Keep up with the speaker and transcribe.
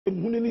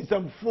munini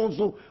some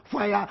fonso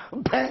fire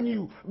burn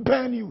you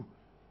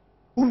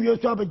who you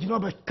to have a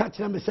job catch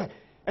them say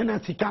and then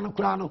sikano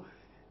krano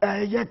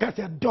ye ka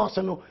say dos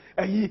no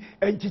ayi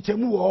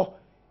enchichemu o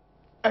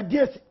a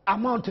this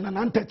amount and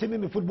an touching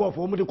in the football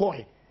for the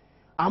coin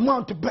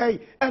amount to pay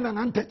and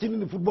an touching in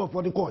the football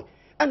for the coin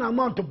an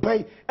amount to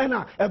pay and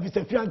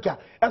a Fianca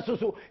as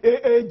so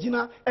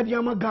Gina and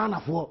Yama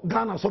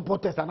Ghana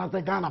supporters and as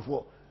Ghana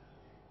for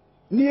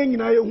Niang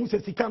who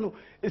says Sikano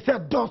is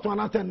said dos one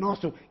as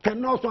Nosso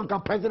can also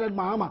President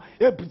Mahama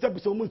a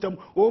precepts Omusam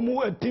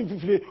Omu a team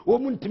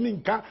Omun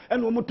Timinka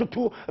and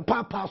Omutu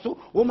Papaso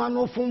Oman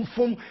no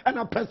fum and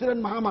a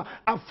President Mahama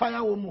a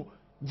fire Omu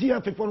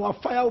GF for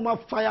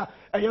fire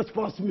a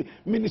sports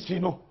ministry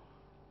no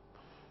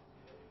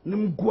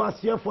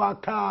Nimguasia for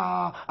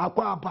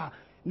Acquah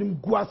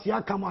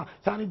Nimguasia Kama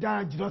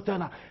Sanida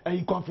Jirostana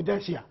and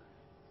confidential.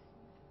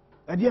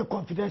 A dear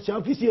confidential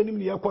official in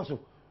the Acquah.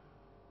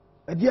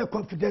 A dear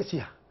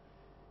confidential.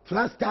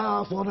 Flash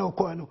stars on a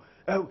coin,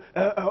 a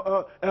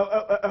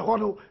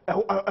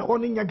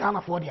honing a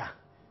Ghana for dia.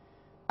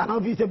 And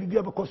obviously, be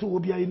able to will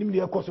be in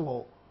the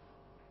Kosovo.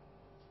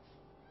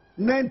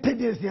 90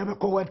 days, they have a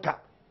co-wed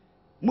cup.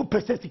 Mu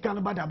persist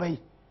Canada Bay.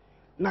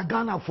 Na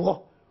Ghana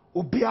for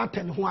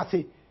Obiaten who I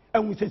say.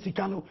 And we say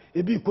Sikano,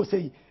 a big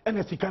say, and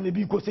a Sikano, a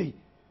big say.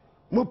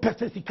 Mo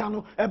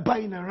Pesicano, a buy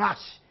in a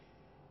rush.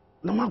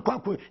 No man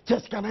quack,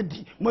 just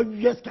Canadi, my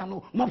yes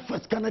cano, my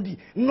first Canadi.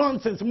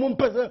 Nonsense, Mon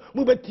Pesa,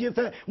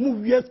 Mubetiesa,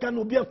 move yes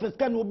cano, be a first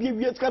cano, be a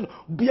yes cano,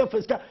 be a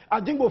first cano.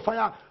 I think we'll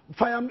fire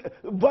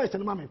voice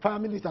and mammy, 5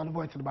 minutes and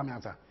voice and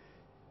Bamasa.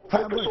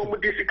 Fire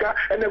Mudisica,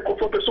 and then go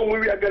for person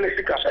we are going to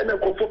stick us, and then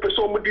go for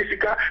person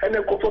Mudisica, and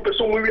then go for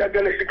person we are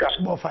going to stick us.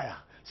 More fire.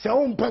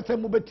 So,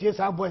 person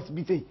Mubetiesa voice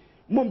be.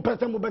 Mon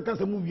person Mubeka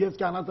move yes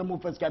can answer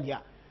move first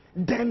cadia.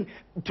 Then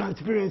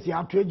transparency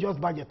outrageous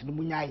budget no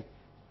munyai.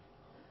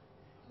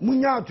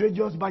 Munya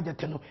outrageous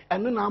budget no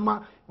and no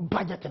ama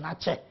budget na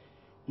che.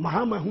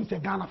 Mahama who say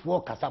Ghana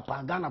for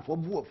Kasapa, Ghana for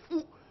Boo,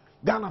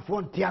 Ghana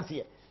for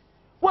Tiasia.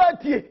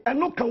 What ye and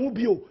no can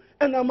ubio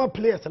and ama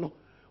players no.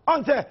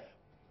 On say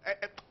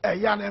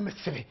yan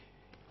emissary.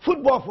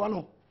 Football for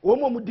no.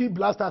 Omo di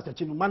blasters at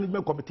chino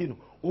management committee no.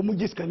 Omo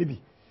just can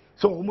be.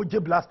 So omo je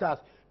blasters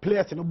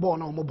players no ball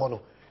no omo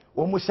bono.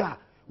 Omusha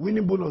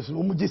winning bonus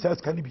omu Jesus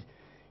can be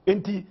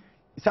enti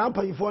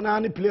sampa ifo na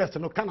any players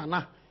no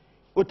kanana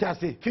ota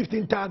say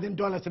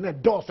 $15,000 in a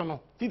dose no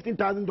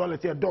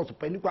 $15,000 a dose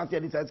penny kwase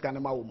this size can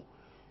ma omu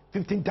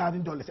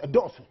 $15,000 a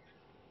dose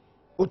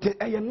ota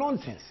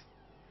nonsense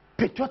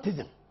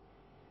patriotism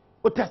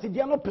ota say they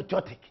are not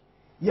patriotic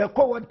ye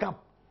call World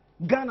Cup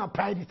Ghana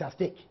pride is at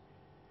stake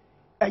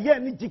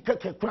ni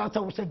jikeke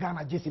krasa wo say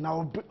Ghana jesi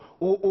na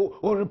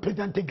o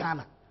represent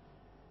Ghana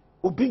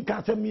obin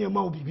ka say me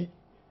ma obibi.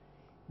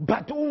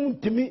 But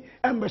to me,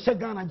 I'm a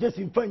Ghana just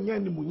in fun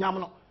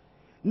Yamno.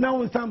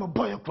 Now, I'm a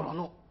boy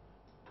chrono.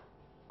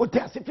 Or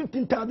that's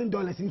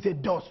 $15,000 in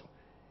said dose.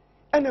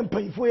 And then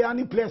pay for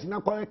any place in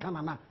Acquah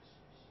Canana.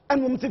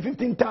 And when say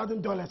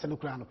 $15,000 in the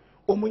crown.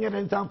 Omunya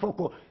and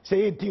Sanfoko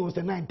say 18 was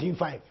the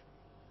 19.5.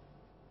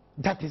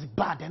 That is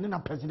bad. And then a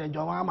President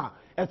Joama,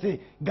 I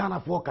say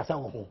Ghana for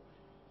Casawo.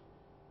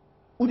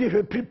 Would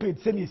you prepaid?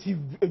 Send you see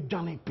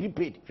Johnny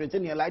prepaid.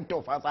 Send you light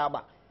off as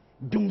Abba.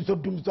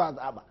 Doomso as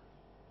Abba.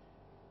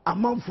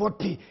 Among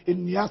 40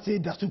 in Yase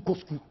Dasuko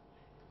school.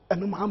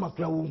 And Mahama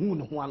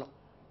Krawun Huano.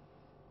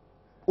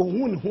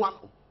 Ohun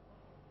Huano.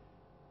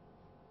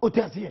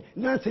 Otasia,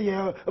 Nancy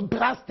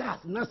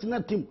blasters,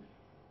 national team.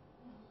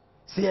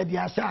 Say the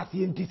Ashas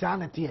in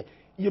Tisanity.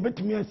 You bet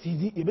me a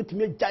CZ, you bet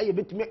me a Jay, you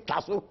bet me a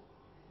castle.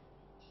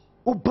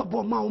 O Papa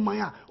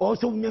Maumaya,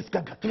 also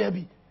Neska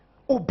Klebi.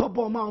 O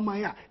Papa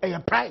Maumaya, a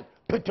pride,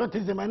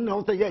 patriotism, and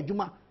also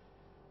Yajuma.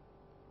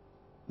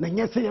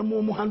 Then say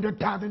more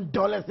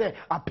 $100,000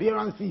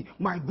 appearance fee.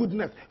 My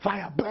goodness,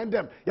 fire burn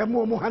them. You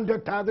more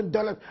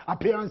 $100,000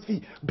 appearance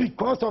fee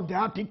because of the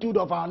attitude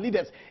of our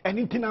leaders.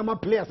 Anything I'm a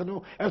players,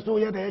 no, and so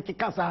yeah, the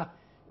Ekikasa,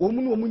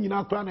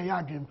 Omunina Krana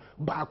Yagim,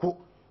 Baku,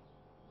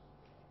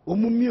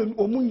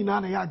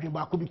 Omunina Yagim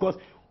Baku, because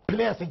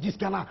players are just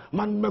gonna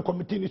man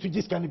committee to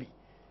just gonna be.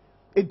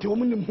 It's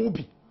Omunim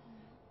Hubi.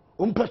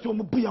 Person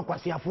mu buya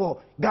kwasi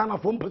afo Ghana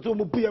fo person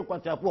mu buya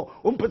kwasi afo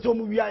person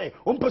mu wiae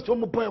person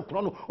mu boy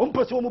krono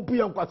person mu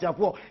buya kwasi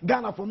afo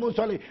Ghana fo mo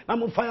sole na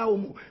mo fire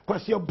mu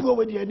kwasi abuo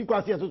we de ni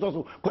kwasi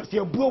so kwasi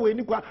abuo we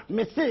ni kwa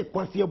me say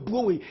kwasi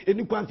abuo we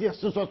ni kwasi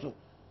so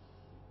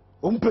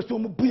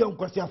person mu buya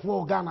kwasi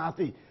afo Ghana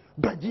ase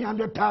baji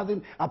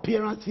 100,000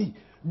 appearance fee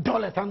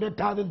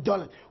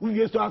 $100,000 we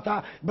used to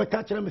ask but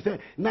catch them say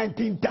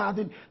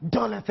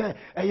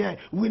 $19,000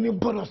 winning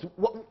bonus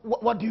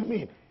what do you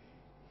mean?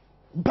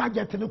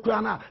 Budget in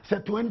Ukraine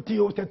said 20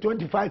 or said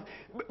 $25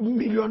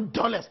 million,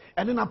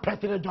 and then a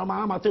President John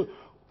Mahama said,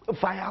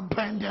 fire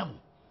burn them.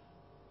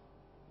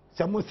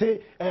 Some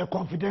say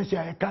confidential,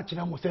 I catch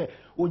them, say,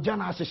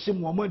 Ojana as a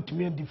shame woman to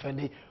me and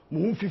defend it.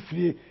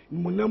 Mumfifli,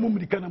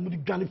 Munamumicana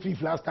Mudigani Free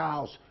Last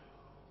House.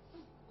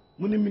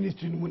 Muni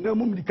Ministry,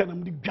 Munamumicana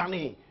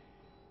Mudigani.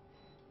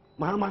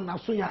 Mahama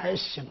Nasuya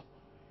Eshin.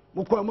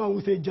 Mukoma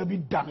who say Jabi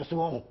done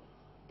so.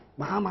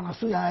 Mahama na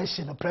so ya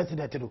she the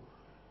president do.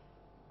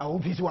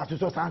 Office was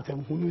so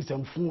something who knew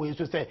some fool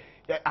so say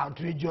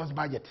outrageous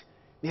budget.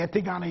 They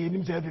take Ghana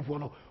yenim say before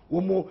no.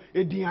 Womo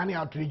ediane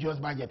outrageous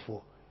budget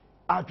for.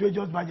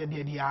 Outrageous budget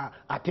they are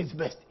at its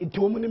best. It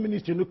woman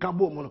ministry no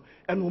kabo mono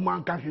and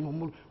woman country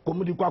no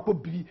komodi kwako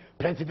be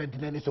president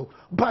then so.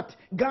 But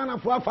Ghana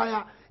for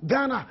fire,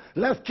 Ghana,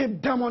 let's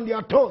keep them on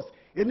their toes.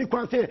 Any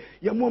can say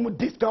your mom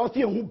discuss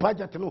who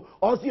budget no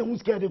or see who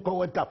scared to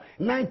call it up.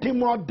 90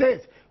 more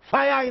days.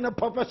 Fire in a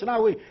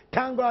professional way.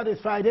 Thank God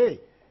it's Friday.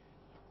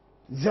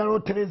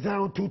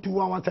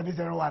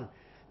 03022111701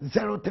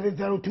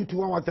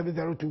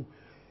 03022111702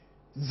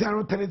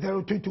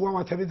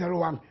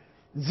 03022111701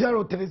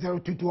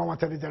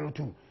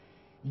 03022111702.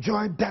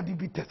 Joy Daddy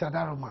B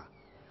Tesadaroma.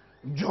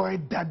 Joy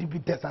Daddy B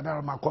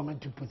Tesadaroma coming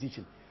to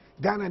position.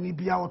 Ghana need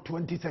be out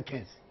 20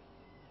 seconds.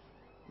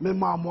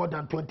 Mema more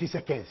than 20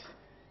 seconds.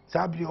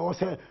 Sabi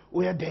also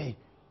we are day.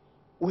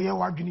 We are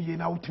working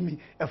now to me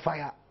a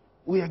fire.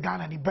 We are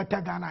Ghana the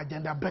better Ghana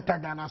agenda, better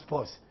Ghana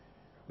sports.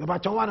 The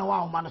Bachawana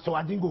wow man so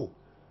I didn't go.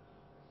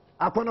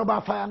 I can't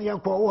about fire near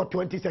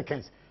 20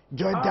 seconds.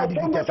 Joy Daddy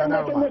B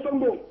Tesadaroma.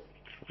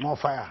 More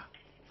fire.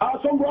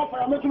 Some go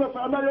fire, making a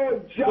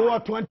fire.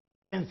 20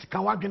 seconds.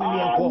 Can work in the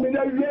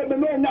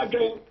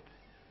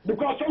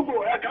because some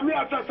go, I come here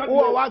after Sunday.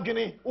 Oh,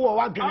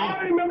 Wagini.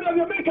 I remember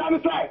the American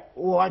side.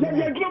 Oh, I can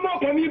be a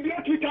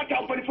Twitter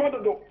company for the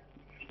door.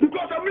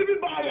 Because I'm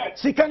living by it.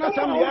 Sikana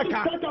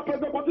Samliaka.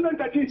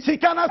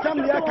 Sikana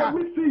Samliaka.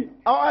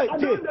 All right,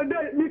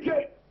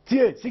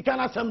 Tie,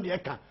 Sikana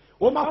Samliaka.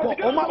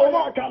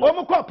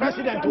 Omako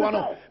president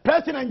wano.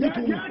 President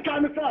gitu.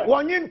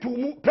 Wanyin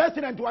tumu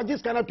president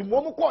wajis kana tumu.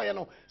 Omako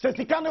yano. Se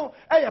Sikano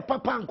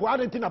papa anko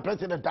adentina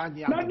president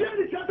anya. Na dia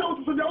ni chata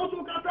utuso dia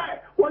utuso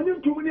kasa.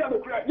 Wanyin tumu ni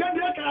adokura. Ya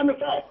dia kana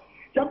say.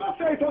 Ya ba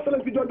say to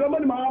sele video do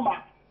mani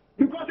mama.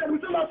 Because we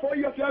still have 4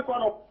 years ya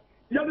kwano.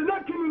 Ya de na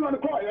tumu wan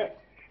ko ye.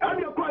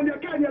 Ani ko ani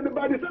ka ani de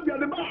ba de se bia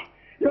de ba.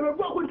 Ya be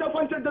gbo ko nta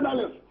fanche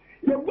journalist.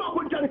 Ya gbo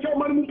ko nta ke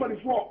mani mu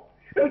panifo.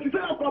 E ti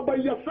say akwa ba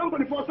ya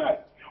somebody for say.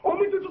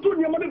 Omi ti tutu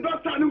ni amade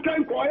doctor ni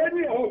kan ko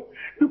any ho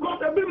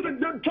because e be the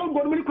John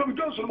God many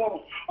committees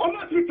no o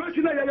ma ti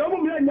person na ya o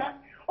mo nya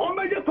o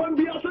ma je kon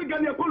bi aso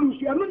gani e ko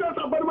lusu e no just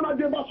abare mo na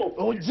je ba so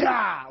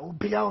oja o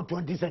be out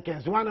 20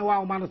 seconds one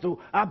hour man so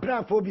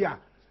abraphobia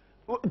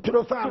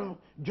Trofano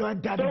Joy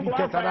Daddy B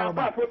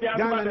Tesadaroma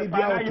Ghana ni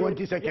be out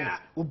 20 seconds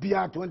o be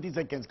out 20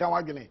 seconds kan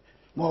wagene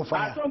more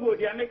fire so go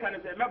the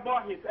American say me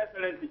born his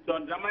excellency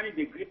John Dramani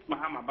the great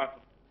Mahama Bato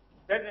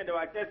president de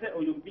wa chese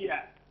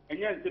Olympia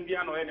enye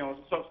nsembia no ene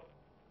so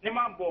ne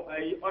mambo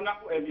ona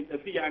ko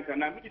evitafi yanka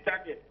na mi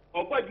tade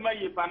onko aduma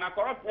yi pa na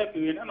corrupt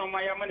everywhere na no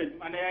ma ya manage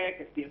na ya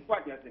kese so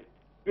ajase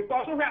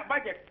because so her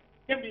budget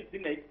can be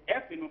seen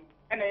if no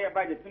ene ya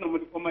budget no mo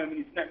di koma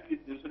minister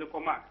so de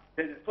koma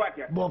so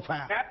ajase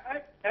bonfire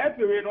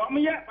everywhere no mo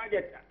ya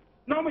budget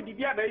no mo di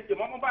bia da ite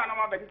mo ba na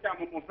mo ba tita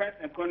mo friends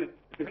and colleagues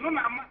no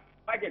na ma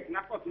budget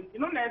na cost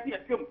no na esi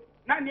atwam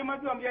na ne ma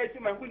bi o ya esi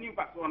ma hu ni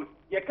mfa so no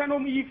ye ka no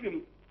mo yi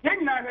film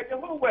yen na the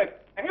whole work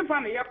and if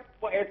an year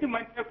for a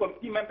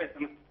committee members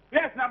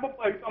yes na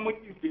bopo amu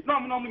tifi no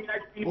mo nyina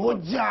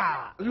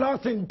oja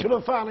lost in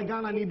Trofano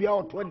Ghana ni be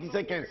out 20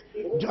 seconds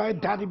Joy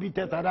Daddy B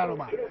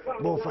Tesadaroma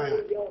bo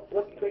fire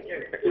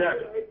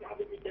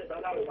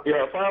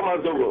yeah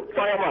fireman zogo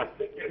fireman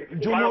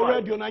Jomo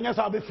radio na nya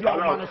sa be fia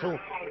man so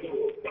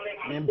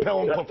mempe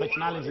on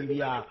professionalism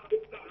bia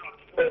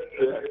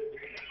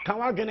kan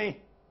wagene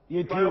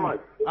yeti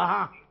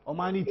aha o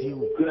mani ti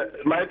o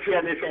my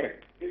fear dey say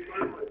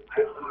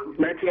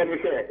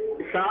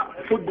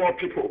football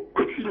people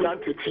could see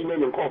land to team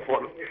and call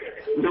for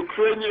the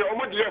training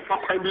almost there for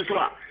kind this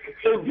one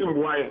so dim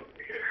why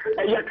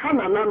and you can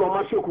na no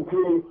ma so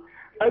kuku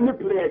any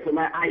players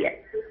na aye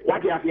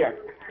what you have here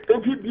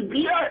if you be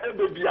bia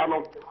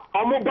no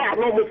omo ba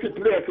no mo fit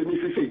players ni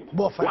sisi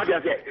what you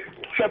have here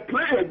se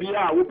player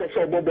bia wo pe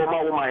so bobo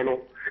ma wo man no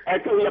e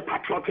to ye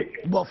patriotic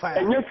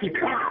and you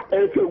fika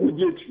e so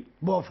wujeti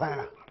bo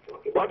fire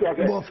what you have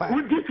here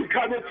we did to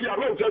come here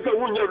no just say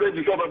we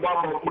ready to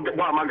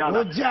ba magana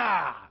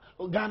oja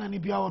Ghana ni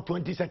bia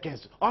 20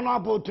 seconds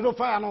honorable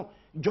Trofano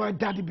Joy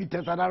Daddy B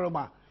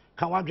Tesadaroma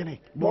kan wagene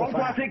bo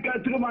fire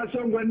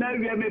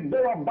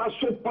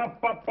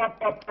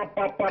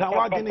kan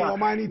wagene o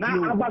mani ti o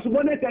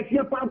abasubone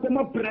tesie pa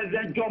ko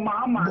president John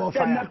Mahama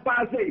na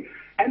passe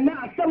and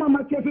na sama ma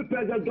kefi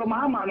president John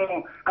Mahama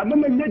no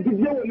amama nyedi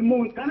die woni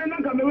mu kan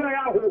na ka me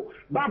ya ho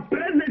ba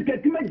president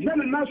tetima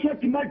jana na so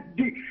tima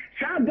di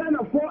sa Ghana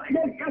for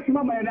ye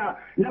kasima ma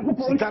na ko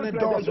president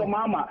John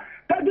Mahama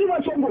tadi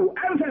wa songo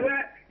anse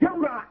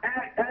yawra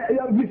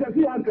ya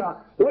visasi yanka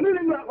woni ni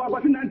wa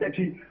na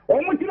ntachi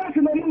o mo tira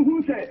se no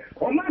mu se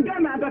o ma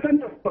Ghana ata se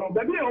no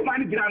baby o ma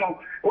ni gira no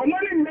o mo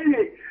ni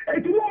neye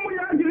e ti mo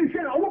ya jiri se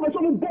o mo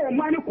so mo bo o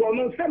ma ni ko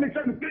no se me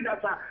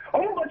pedasa o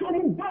mo so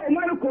mo bo o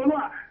ma ni ko no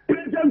a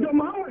president John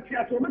Mahama ti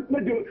aso me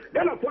mejo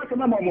Ghana for se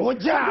na mo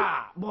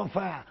oja bon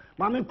fire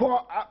mami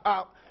ko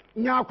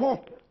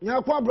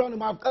nyako abro no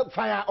ma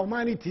fire o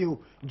ma ni ti o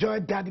Joy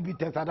Daddy B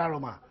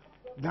Tesadaroma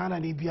Ghana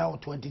ni bia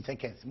 20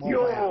 seconds.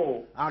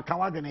 Yo.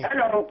 Akawagene.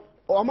 Hello.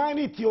 O man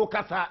ni tio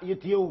kasa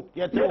yetio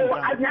yetio.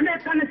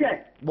 Nyame kan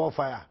se. Bo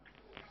fire.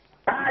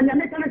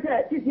 Nyame kan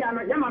se titi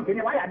ano yama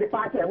mpene wa ya de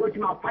pa se wo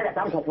tuma fire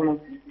tan ko no.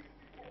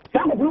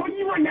 Tan ko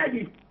yi wo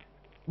nyadi.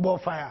 Bo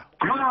fire.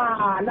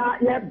 Na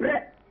ye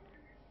bre.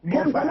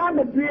 Bo fire.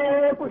 Na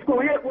be ko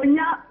ko ye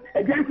onya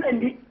e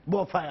friendly.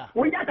 Bo fire.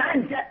 Onya ta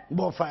nse.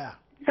 Bo fire.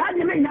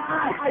 Sadi me ya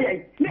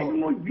haye. Ne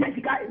mu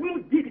jika mu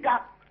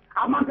jika.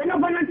 Amampene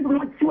vananti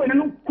ko tiwe na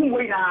no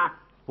kumwe na.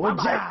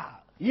 Oja.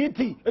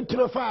 Yiti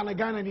Trofa na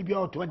Ghana ni bia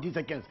 20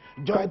 seconds.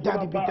 Joy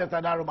Daddy Peter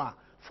Sadaruma.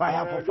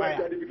 Fire for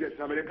fire.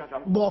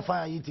 Bo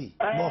fire yiti.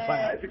 Bo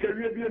fire.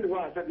 Sikawie bi ni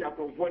wa sabi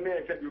akonfo na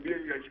e sabi obi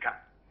enyi sika.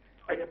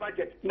 E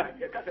budget na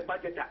e ka se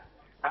budget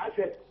a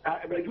say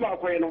beju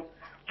akoy no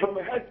from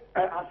head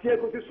asie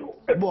ko so.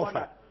 Bo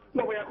fire.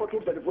 No we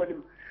akoto for the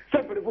phone.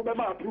 Sempre for be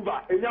ma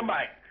approval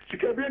enyamai.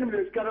 Sikawie ni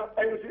le sika no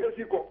ayo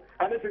si ko.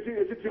 Ana se si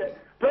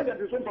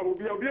president so pa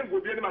obi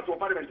ni ma so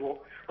parliament ho.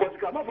 Ko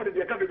sika ma for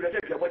the ka be be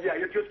dey body a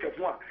yetio sika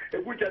fun a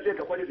e bu cha dey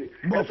ka body dey.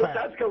 So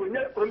task we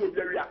nya pro no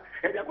bi ria.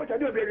 E dey ko cha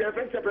dey bi ria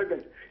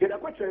president. E dey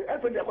ko che e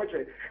dey ko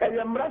che. E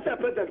dey mrasa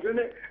president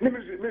ni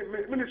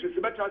ministry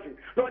si better thing.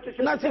 No che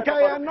na sika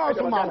ya no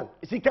small.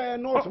 Sika ya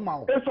no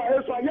small. Eso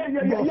yeah.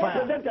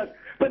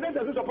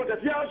 President support us.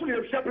 Ya so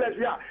you share place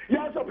ya.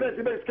 Ya so place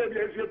be sika bi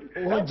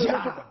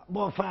Oja.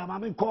 Bo fire ma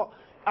me ko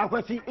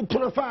Akwasi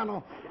Trofa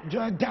no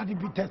Joy Daddy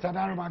Peter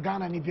Sadaruma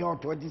Ghana ni bia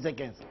 20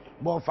 seconds.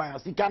 Bo fire.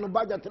 Sika no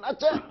budget na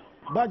che.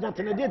 Budget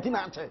na date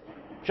na che.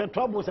 She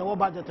trouble say what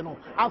budget no.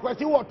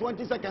 Akwasi what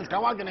 20 seconds ka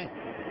wagene.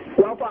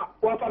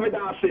 Wafa me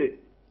da se.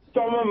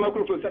 So mo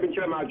microphone 7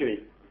 kire ma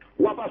adwene.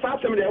 Wafa sa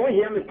asem de won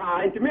hia me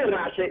pa enti me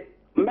rahye.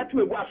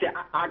 Metme bu ase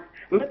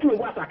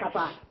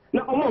kasa.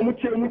 Na omo mu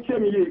tie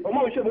mi ye.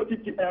 Omo hye multi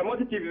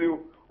TV o.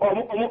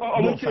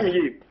 Omo tie mi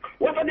ye.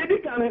 Wafa de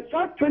kan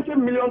 $20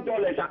 million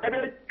a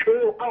ebe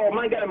ko our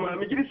man get ma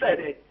me gidi said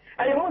e.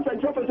 Ayi won san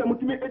chofo se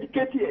mutimi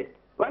educate ye.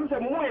 Wan se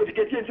mo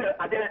educate ye se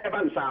ade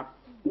eba nsa.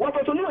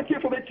 Wafa so no tie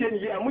fo be tie ni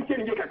ye, mu tie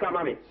ni ye kakra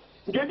ma me.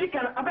 Dedi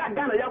kan aba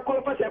Ghana ya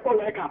call for se call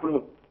like up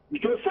no.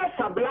 Joseph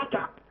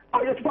Sablata,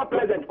 or your super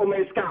president or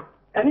my scam,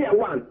 and here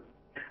one.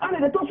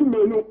 And the toss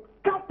menu,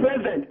 cap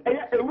president,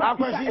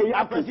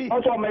 Akwasi,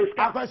 also my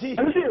scam. Akwasi,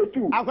 and see you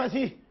too.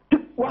 Akwasi,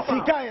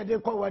 Sika de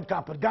call World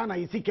Cup, Ghana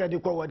is Sika de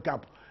call World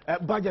Cup,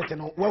 budget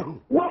no, what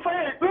for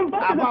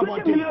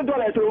 $20 million,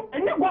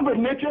 and your government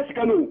nature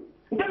canoe.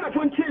 Then I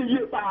want to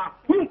you,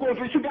 who go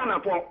for Ghana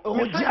for.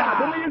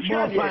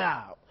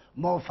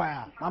 More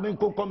fire. Mamma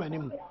go come and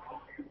him.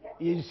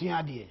 You see,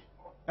 idea.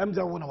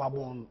 Emza wona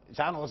wabon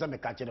sa na o se me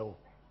ka kire o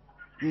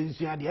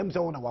yinsu ade emza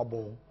wona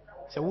wabon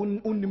se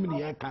unnim ne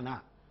ye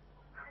kana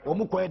o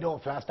mu koye de o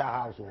Flaster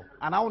House o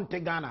ana won te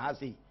Ghana ha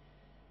sei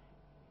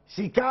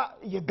sika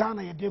ye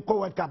Ghana ye de ko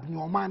World Cup ni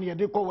o man ye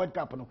de ko World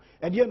Cup no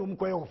e de no mu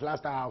koye o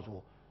Flaster House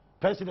o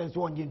president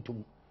so onye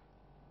ntum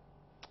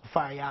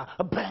fire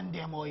bend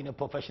them in a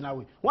professional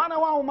way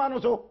one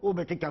man so o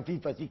be kika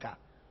FIFA sika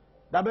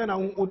da be na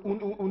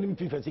unim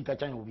FIFA sika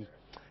chan obi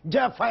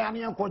Jeff fire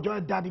ni enko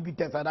Joy Daddy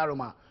Peter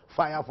Sadaruma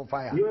fire for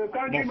fire. You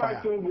can't give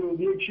my son,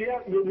 you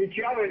cheer,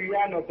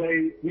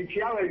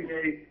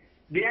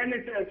 the end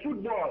is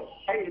football,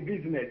 a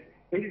business.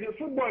 It is a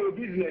football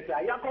business.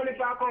 You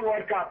qualify for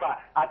World Cup,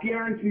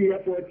 appearance here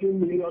 $14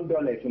 million.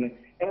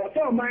 And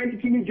also, mind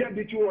to me, just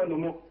between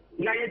one.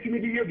 Now, you to me,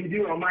 the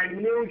video on my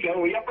new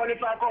show, you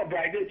qualify for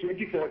Friday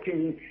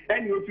 2014,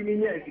 and you to me,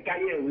 yes,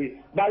 you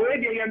but where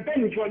they are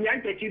paying for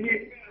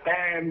Yankee,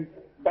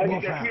 but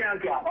it's a free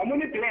answer. I'm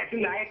only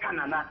playing like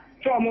Canada.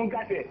 So I'm going to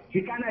say,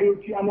 you can't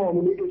use your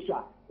mom. It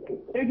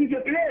is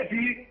a place,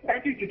 I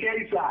think to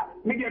carry, sir.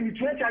 Maybe I'm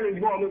trying to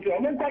go on. I'm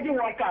going to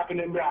work up in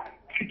the bra.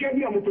 She can't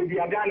be able to be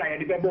a Ghana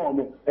and the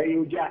bomb.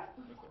 You just.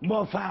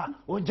 Bofa,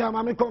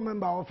 Ojama, me come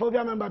member, or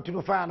phobia member to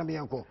the fire, me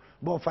uncle.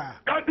 Bofa.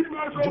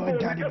 Joy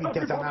Daddy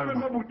Peter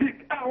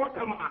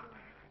Sadaruma.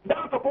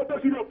 That's supposed to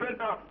be your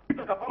president.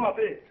 Peter Kapama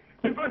say,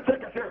 you can't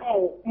take a say,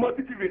 oh,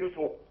 multi TV news.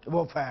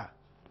 Bofa.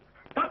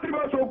 That's the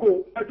most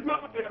go. As you know,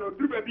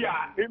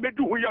 they may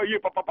do here,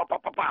 papa.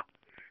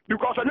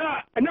 Because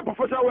I'm a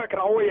professional worker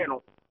away.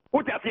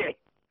 What I say?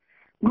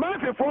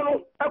 Massive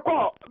follow a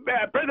call,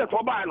 President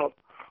Obama.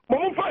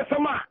 Mom for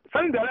summer,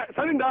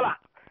 $7,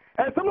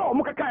 and some more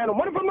Mukaka,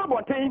 money from my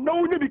body,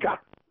 no Nibica.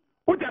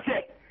 What I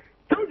say?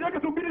 Tell you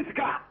to be this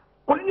car,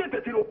 only yet,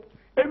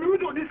 and you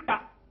do this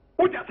car.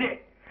 What I say?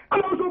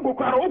 And also go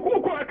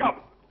call a cup.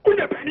 Who's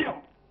the penny?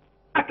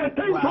 I can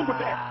tell you something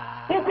there.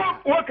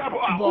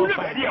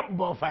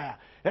 Bonfire.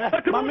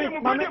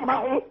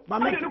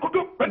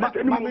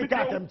 Mami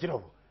katem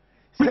chiro.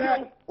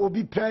 Say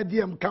obi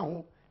pedium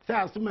kan say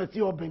asumasi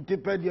obente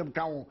pedium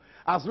kan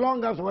as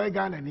long as we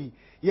Ghana ni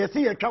you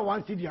see e ka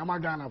one city ama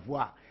Ghana fo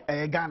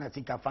a Ghana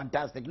sika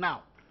fantastic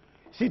now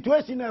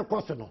situation e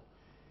koso no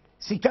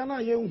sika na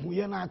ye hu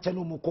ye na ache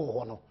no mu ko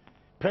ho no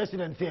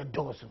president say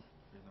doso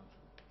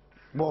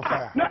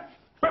bonfire na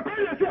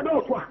president say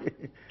doso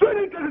so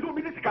ni tell so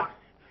bi sika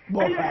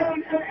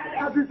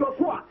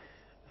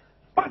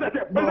What I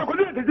said, but I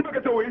couldn't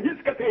get away. His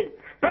catay.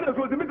 That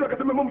was the middle of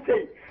the mom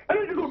say. And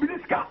it will be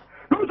this car.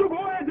 No to go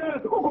ahead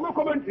and go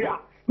comment here.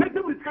 Let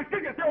them discuss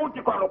it.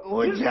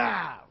 Oh,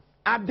 yeah.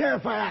 I'm there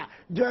fire.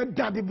 John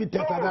Daddy be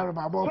tested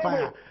about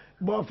fire.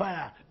 More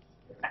fire.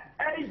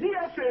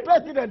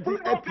 President is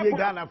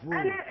Ghana for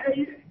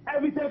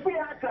everything free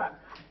actor.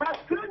 But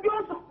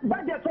studios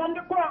budget on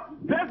the court,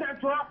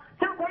 president,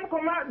 second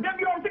command,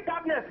 deputy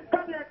cabinet.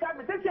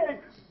 They say,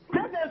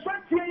 president,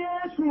 what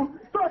years to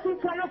person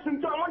trying to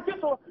want to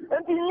so,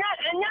 and $50,000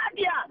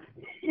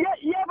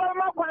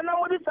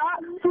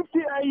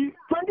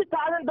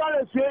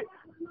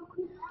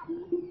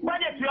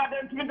 budget you are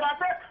then to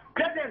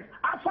president,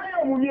 I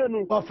fire Muniano.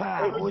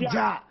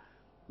 Oja.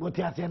 What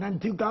you say,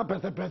 and think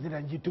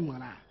president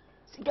Jitumana.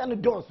 Sikana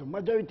doors,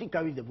 majority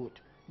carries the vote.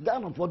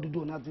 Ghana for to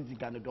do nothing,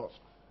 Sikana doors.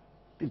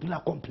 People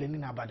are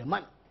complaining about the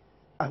money.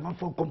 I'm not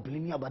for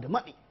complaining about the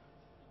money.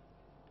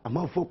 I'm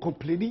not for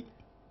complaining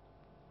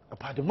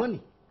about the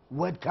money.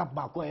 World Cup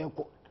back where you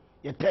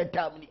third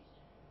time.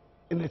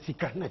 In the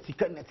sika,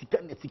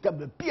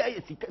 but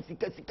Pia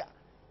sika.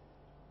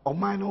 Or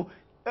mine,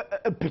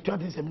 a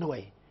patriotism no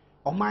way.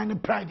 Or mine,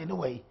 pride in a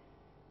way.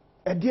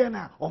 A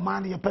Diana, or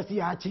mine, your person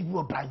achieve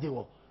your prize.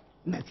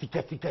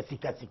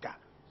 Sika.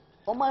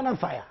 O man on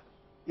fire.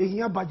 You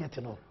hear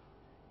budget no.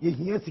 You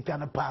hear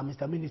Sikana Pa,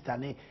 Mr. Minister,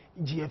 ne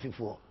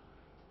GF4.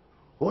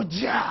 Oh,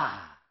 ja!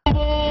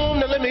 Boom,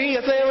 now let me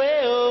hear say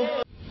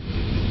well.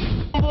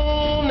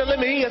 Boom, now let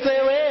me hear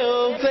say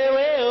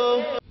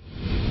well.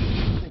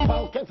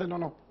 Paul Kesson,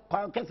 no.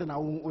 Paul Kesson, I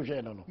won't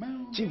no.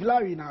 Chief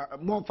Larry, now,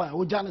 more fire.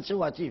 Oh, Janet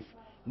Shua, Chief.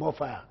 More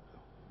fire.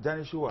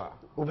 Janet Shua.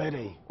 Over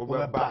there.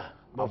 Over bar.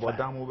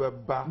 Abodam over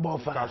bar.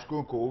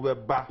 Kaskunko over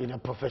bar. In a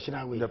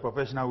professional way. In a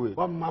professional way.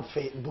 What my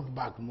fate book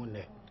back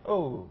Monday.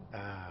 Oh.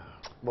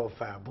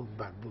 Fire, book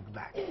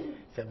back.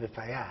 Seven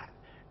fire.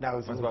 That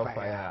was about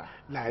fire.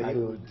 Now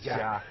you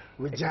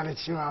with Janet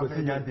Shua. With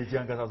the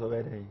Jankas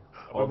already.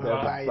 Over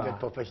in a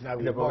professional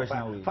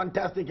way.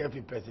 Fantastic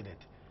every president.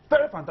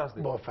 Very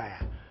fantastic. More fire.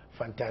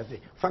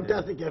 Fantastic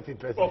every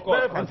president.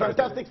 And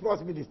fantastic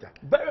sports minister.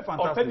 Very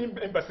fantastic.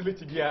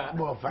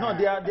 More fire. No,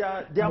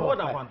 they are more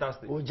than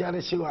fantastic.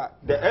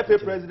 The FA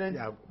president,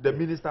 the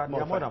minister, they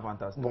are more than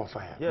fantastic. More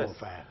fire. Yes. More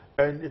fire.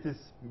 And it is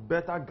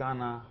better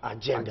Ghana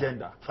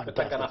agenda.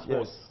 Fantastic.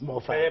 Yes.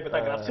 More fire.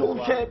 So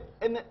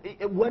in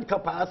World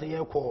Cup as a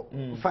year call.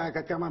 Fire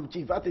Kakama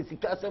chief. I say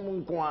Sika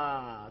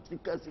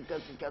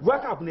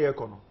World Cup near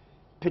Econo.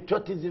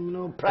 Patriotism,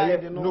 no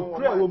pride, no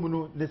prayer woman,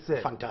 no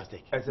say.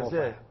 Fantastic. As I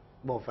say.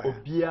 More fire.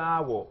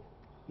 Obiawo.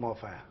 More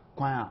fire.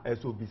 Kwaya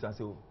eso bisa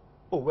se o.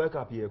 Oh, World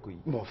Cup here koi.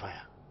 More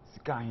fire.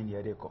 Sika hin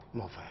ye de ko.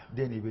 More fire.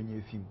 Then even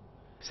you film.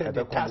 Say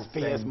the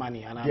taxpayers'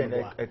 money and then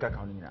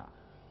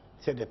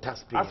say the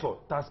taxpayers. As for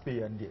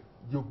taxpayer and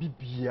you be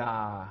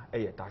a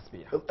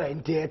taxpayer.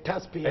 And the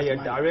taxpayers'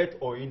 money. Direct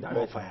or indirect.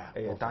 More fire.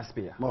 A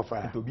taxpayer. More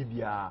fire. It will be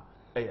a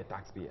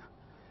taxpayer.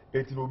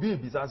 It will be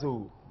bisa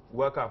so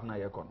World Cup na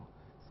ye ko no.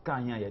 Sika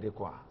hin ye de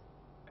ko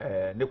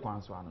a ne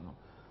kwan so ano no.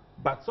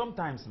 But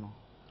sometimes no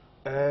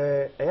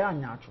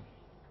natural.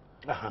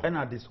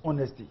 And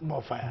dishonesty.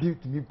 More fire.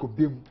 Built me ko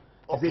bem.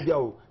 Say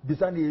biao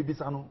bisani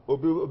bisano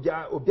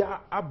obia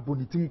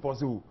abonitim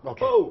possible.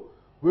 Oh,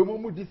 we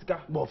mo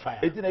diska. More fire.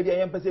 Eti na bia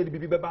yem pese di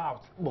bibi beba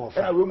out. More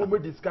fire. And we mo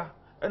diska.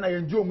 And I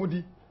enjoy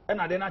mudi.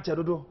 And I then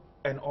chedodo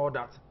and all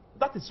that.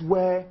 That is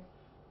where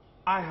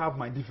I have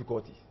my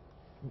difficulty.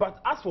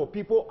 But as for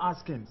people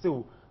asking,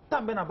 so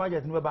tambe na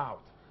budget no about.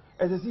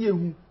 As I see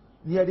you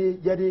yede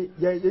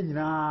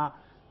nyina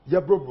so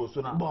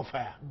now,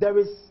 bonfire. There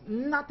is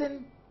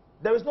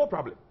no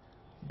problem.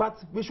 But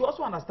we should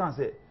also understand,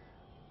 say,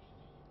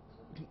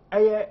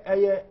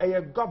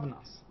 a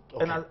governance.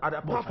 Okay. And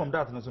apart from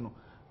that,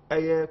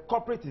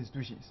 corporate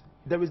institutions,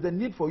 there is the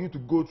need for you to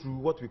go through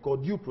what we call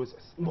due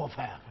process.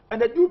 Bonfire.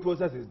 And the due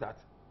process is that,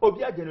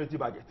 Obi a generative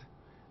budget,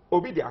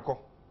 Obi de ako,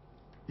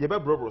 Yebe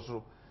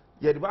Brobroso,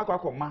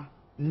 Yedibako ma,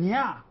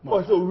 Nia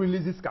also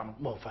releases cano.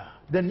 Bonfire.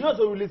 Then you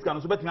also release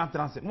cano, so bet me have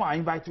transit. No, I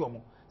invite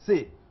you,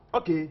 say,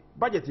 okay,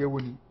 budget here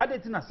woni.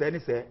 Ade tina say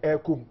say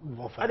ekom.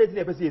 Ade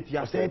tina be say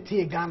etia say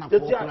tie Ghana for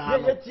Ghana.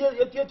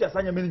 Etia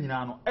sanya meni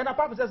nyina no. And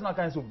apart from na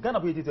kan so Ghana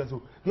for etia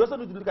so. You also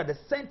need to look at the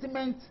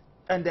sentiment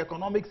and the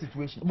economic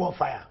situation. More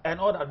fire.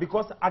 And all that,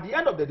 because at the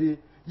end of the day,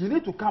 you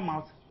need to come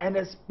out and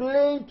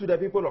explain to the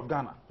people of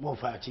Ghana. More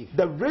fire, chief.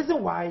 The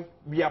reason why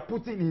we are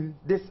putting in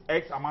this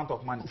X amount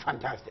of money.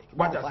 Fantastic.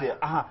 What I say.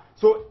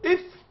 So if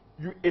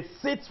it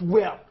sits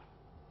well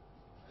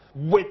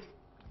with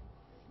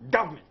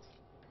government.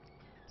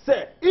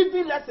 Say,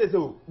 even let's say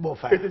so,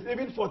 it is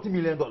even $40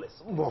 million.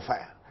 More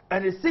fire.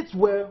 And it sits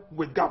well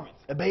with government.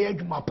 That's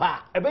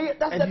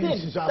the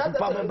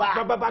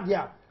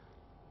thing.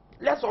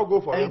 Let's all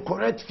go for it.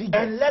 Correct figures.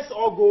 And let's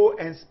all go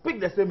and speak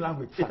the same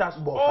language. It has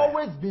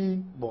always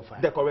been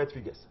the correct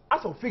figures.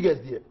 As for figures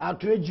there.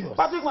 Outrageous.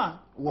 Patrick man.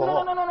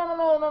 No.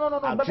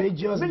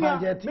 Outrageous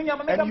budget.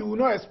 And you will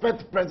not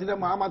expect President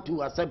Mahama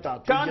to accept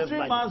outrageous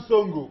budget. Countryman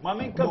Songo.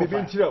 Maminka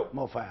Bibin Chiro.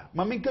 More fire.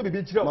 Maminka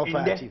Bibin Chiro.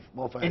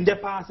 More fire. In the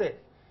past.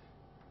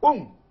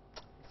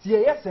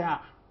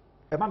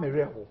 Emma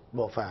Mereho.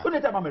 More fire.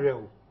 Only time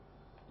Mereho.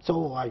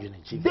 So are you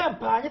in chief? Then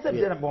pa you said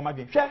then more my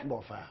share.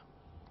 More fire.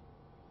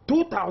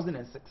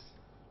 2006.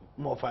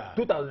 More fire.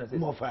 2006.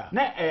 More fire.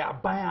 Na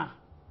aban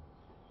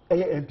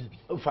MPP.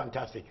 Oh,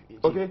 fantastic.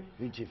 Okay.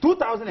 Chief.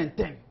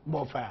 2010.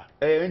 More fire.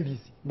 NDC.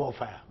 More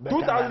fire.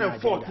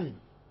 2014.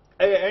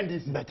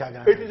 NDC. Better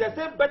Ghana. It is the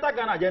same Better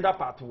Ghana Agenda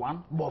Part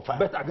 1. More fire.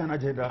 Better Ghana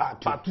Agenda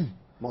Part 2.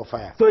 More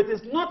fire. So it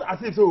is not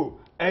as if so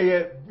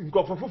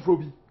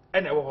Nkofofofrobi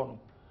and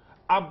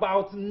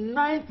about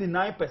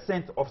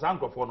 99% of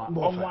Sankrofona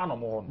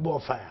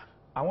more fire.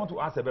 I want to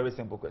ask a very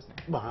simple question.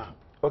 Uh-huh.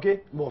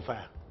 Okay? More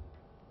fire.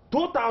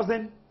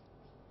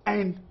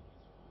 2010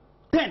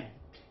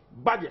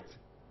 budget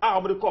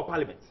I'm going to call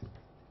Parliament.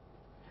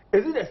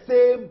 Is it the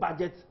same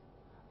budget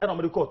and I'm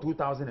going to call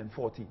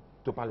 2014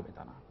 to Parliament?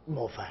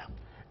 More fire.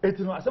 It's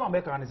you know, some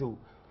Americans say,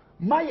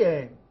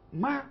 my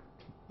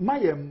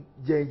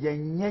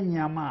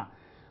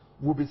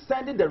will be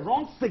sending the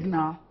wrong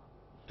signal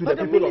to the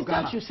people of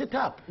Ghana. Should sit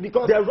up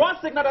because the wrong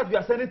signal that we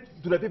are sending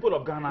to the people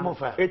of Ghana,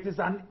 it is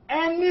an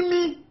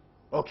enemy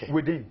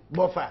within.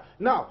 More fire.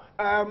 Now,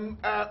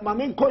 my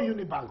main call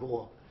Unibank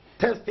war.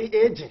 Test the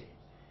agent.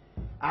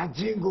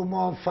 Ajingo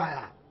more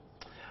fire.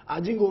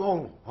 Ajingo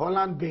on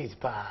Holland base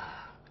pa.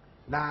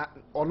 Na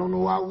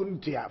onono wa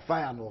untia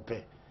fire no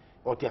pe.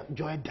 Otia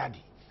joy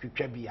daddy.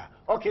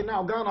 Okay,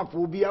 now Ghana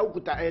for be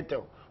ukuta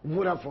Airtel,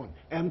 Vodafone,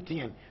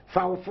 MTN,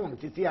 Foul phone,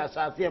 Tisi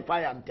Asasi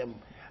fire and them.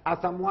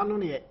 Asamuano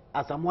ne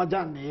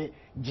Asamuajan ne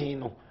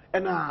Gino.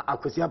 Ena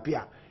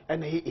Akosiapia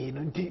and a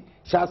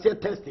Shasi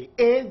testing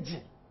age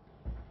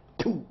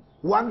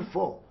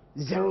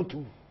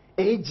 21402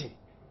 age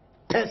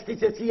test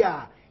it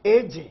here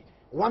age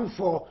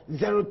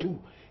 1402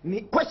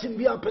 ni question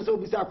be a person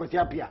bisa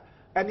Akosiapia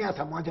any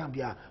Asamuajan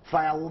bia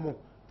fire woman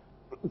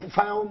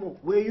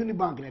where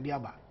Unibank na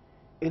biaba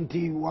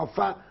enti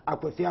wafa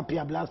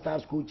Akosiapia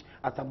Blasters coach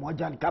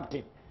Asamuajan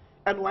captain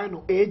and why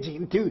no age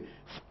into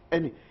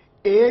and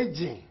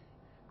age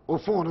o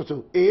phone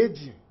so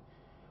age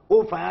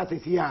o fire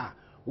says here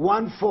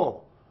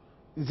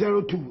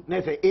 1402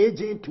 na say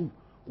age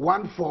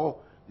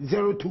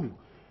 21402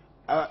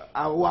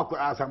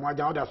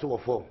 Asamuajan oda so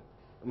form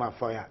ma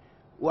fire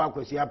wa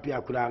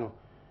Akosiapia kura no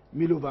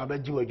milova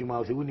abaji wadwuma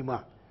o se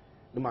wunima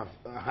no ma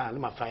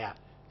fire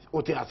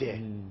o te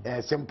ase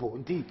simple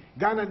nti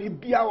Ghana ni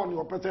bia won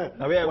your person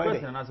na we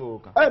question na so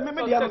ka me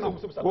dia no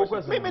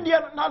me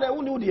dia na da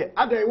uni udi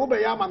ada wo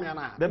be ya ma me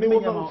na me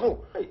wo phone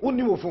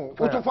uni wo phone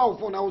o to fa wo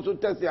phone na wo so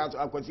test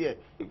Akwasi e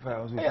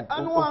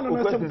anu anu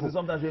na simple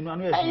sometimes you know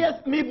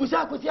yes me busa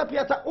Akwasi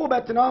apia o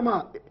bet na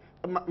ma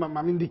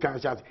me ndika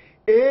chat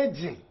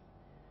age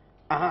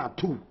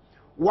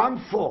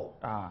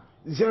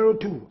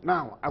 21402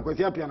 now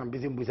Akwasi apia na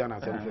mbezi mbusa na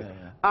simple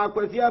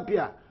Akwasi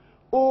apia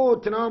o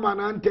tenama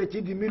na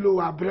ntechi di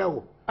milo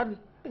abreo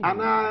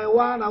ana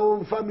wana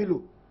o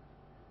family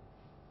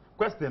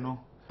question no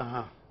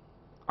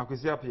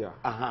Akwasiapia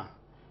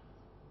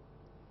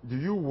do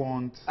you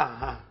want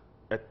a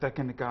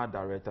technical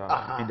director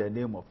in the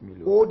name of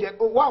Milo?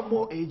 One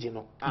more age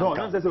no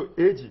not so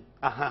age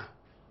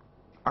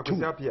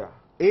Akwasiapia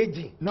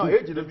age no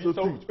age the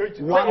so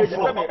one age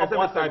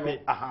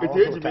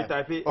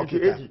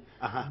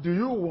do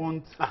you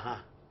want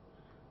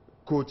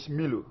Coach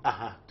Milo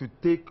to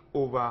take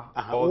over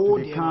or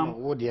to become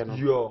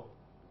your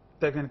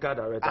technical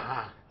director.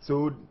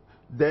 So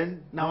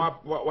then now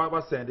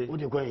what Sunday?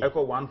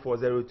 Echo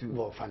 1402.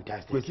 Oh,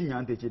 fantastic. Kwesi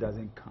Nyantechi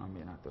doesn't come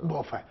in at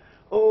all.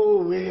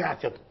 Oh, we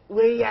have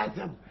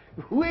them.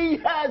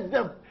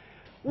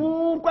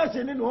 Who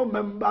questioning home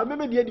member?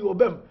 Maybe the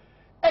obem.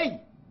 Hey,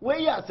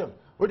 we have them.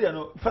 What do you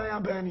know? Fire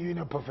burn you in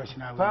a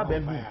professional. Fire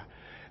burn fire.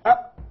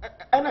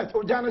 And that's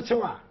Ojana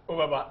Showa. Oh,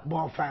 Baba.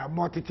 Bonfire,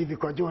 multi TV,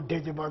 because you're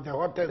dead about the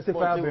hotel.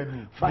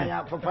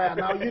 Fire for fire.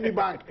 Now,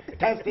 Unibank,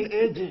 testing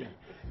aging.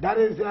 That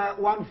is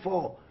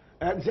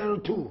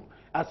 1402.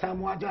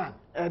 Asamuajan,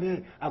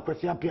 and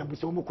Akwasiapia,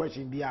 Busomo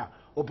question, Bia,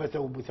 Opesa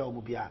Ubusa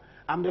Ubia.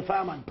 I'm the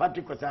fireman,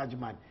 Patrick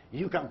Osajuman.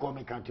 You can call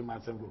me County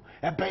Masango.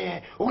 A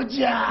pay,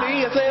 Oja!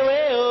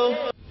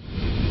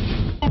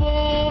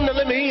 Boom,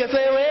 let me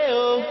say,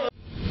 well.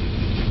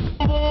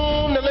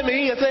 Boom, let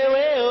me say,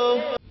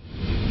 well.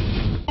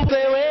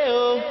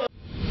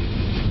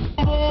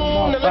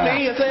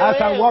 As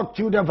I walk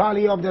through the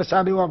valley of the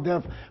shadow of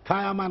death,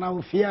 fireman, I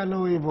will fear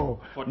no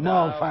evil.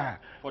 No fire.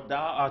 For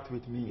thou art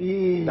with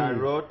me. Thy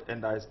rod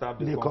and thy staff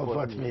they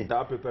comfort me.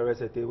 Thou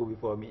preparest a table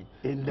before me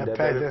in the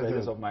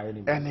presence of my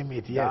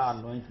enemies. Yes. Thou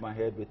anoint my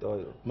head with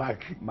oil. My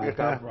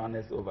cup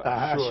runneth over.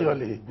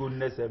 Surely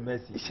goodness and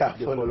mercy shall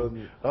follow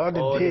me all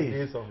the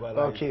days of my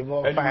life. Okay,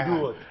 more and fire. You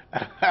do what?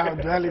 I'll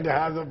dwell in the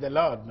house of the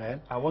Lord,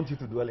 man. I want you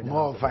to dwell in the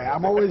more fire.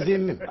 I'm always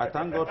in. I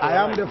thank God for I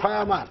am the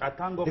fireman. I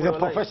thank God He's a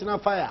professional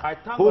fire.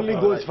 Holy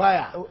Ghost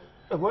fire.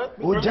 What?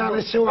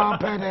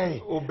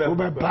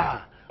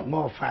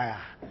 More fire.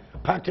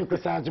 Patrick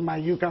Osajima,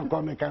 you can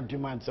call me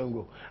Countryman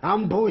Songo.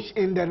 Ambush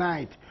in the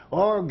night.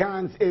 all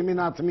guns aiming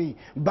at me,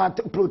 but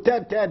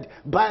protected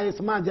by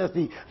His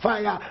Majesty.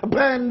 Fire,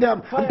 burn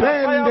them,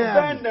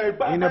 burn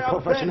them. In a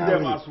professional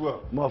way. As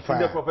well. More fire.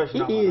 In the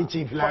professional way.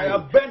 Chief, Fire,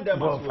 burn them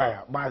more as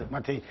fire.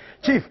 Mate.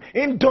 Chief,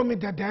 Indomie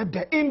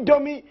the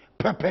Indomie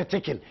pepper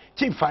chicken.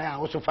 Chief, fire,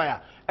 also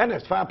fire.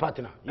 NS fire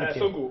partner.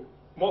 So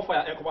more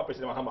fire, Acquah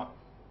President Mahama.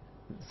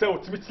 So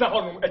to be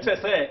honest,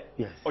 HSA.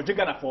 Yes. Or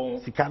Jigana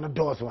phone. Sikano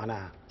doors one.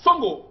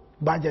 Songo.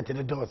 Budget in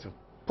the doors.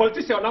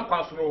 Politicians are not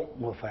passing.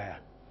 More fire.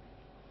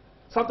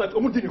 Sometimes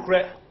we didn't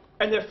create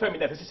any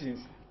feminine decisions.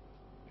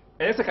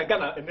 And yes,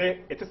 Ghana and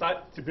it is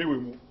to be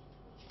with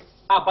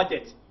our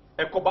budget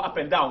and cover up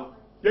and down.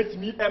 Let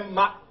me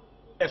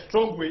a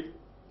strong way.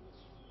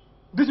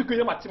 This is going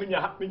to be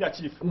my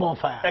chief. More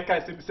fire. I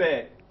can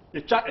say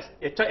a child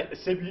a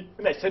sebi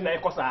and I send a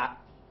cosa.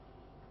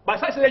 But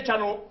such a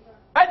channel,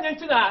 I need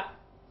to know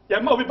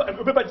your mother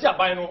will be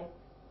Jabino.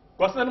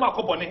 Was not my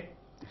company.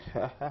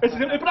 It's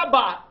a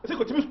bar. It's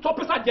going to be stop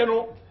as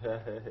general.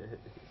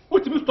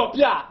 What to stop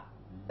here?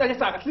 That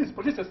is at least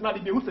police not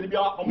the who's to be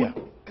on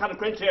kind of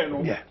crunch here.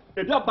 Yeah.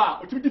 If you are bar,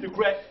 which we did the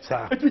correct,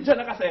 if you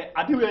general say,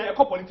 I do a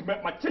couple to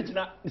make my change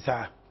now.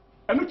 Sir.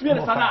 And look to me,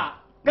 Sana.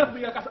 That's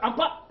me, I'm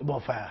back.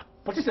 More fire.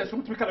 Politicians who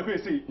we can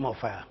say. More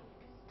fire.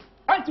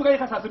 And to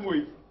get us a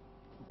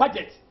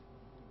budget.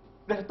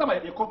 There's a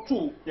time you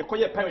control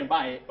your parent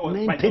by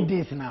 90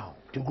 days now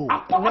to go.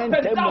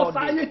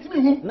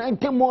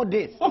 90 more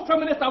days. What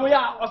feminists are we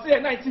are, or say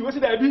 90, what's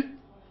it?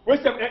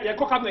 What's your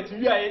cabinet?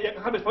 You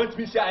have a point to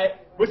be shy.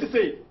 What's it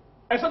say?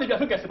 And something you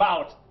think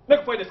about.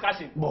 Look for a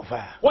discussion. More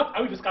fire. What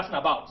are we discussing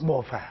about?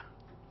 More fire.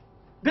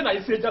 Then I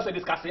say just a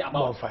discussion about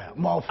more fire.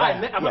 More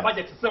fire. I'm a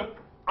budget system.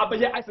 I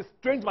bet I say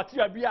strange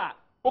material. We are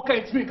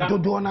okay. To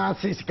do an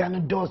assist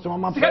can do so.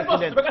 I'm a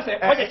president.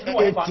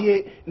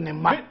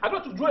 I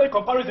don't to draw a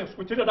comparison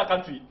with any other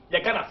country.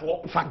 You can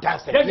afford.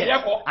 Fantastic.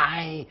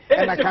 I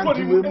and I can't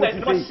do it.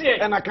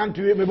 And I can't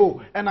do it.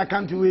 And I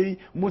can't do it.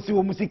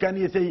 Musi can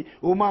you say,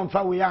 Oman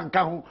Fawian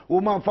Kahu,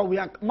 Oman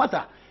Fawian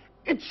Mata.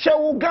 It's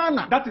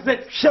Shawgana. That is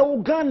it.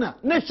 Shawgana.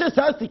 Neshes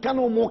has the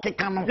cano moke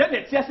cano. And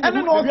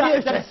then all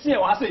I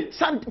say,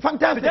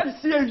 fantastic.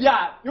 That's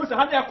yeah. You say,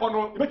 how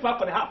you make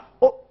for the half.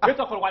 Oh, I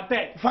talk for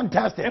 1/10.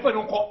 Fantastic. If I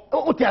don't call.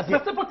 Oh, that's the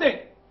simple thing.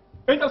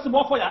 It does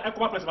more for you,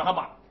 Acquah President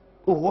Mahama.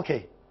 Oh,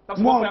 okay.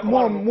 More. And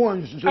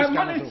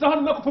money is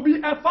not for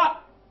me and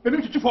fat. The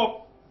new chief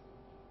of.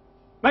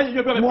 Now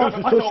you're going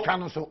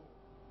to so.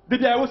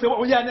 Did I also say,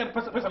 oh, yeah,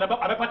 President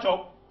about a patch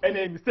of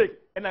any mistake,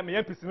 and I'm a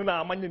young person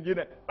now, money in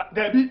the but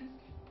there be.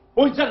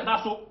 Oh, just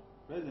so.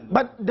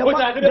 But the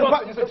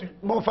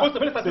more fire.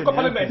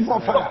 More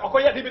fire.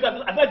 Okoye David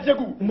and that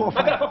Jagu. More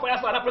fire. For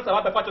us, I press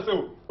about the patch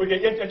so. We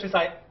get entry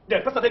side.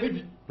 Then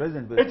President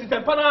President. It is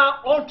a panel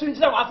all change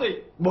now. I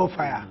say. More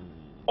fire.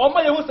 On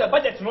my own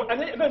budget, no,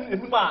 and then in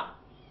Numa.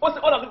 What's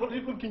all of the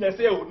people can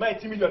say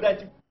 90 million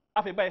 90.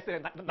 After by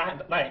saying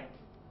 9.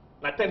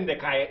 10 the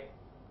Kai.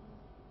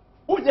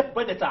 Who's the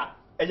budgeter?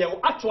 And you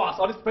actual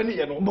all this penny,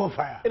 you know. More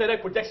fire. In a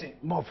projection.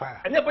 More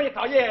fire. And your budget,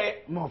 yeah.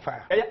 More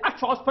fire. And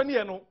actual penny,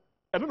 you know.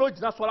 I don't know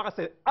that's what I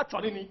said.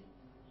 Actually,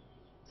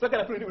 second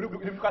I put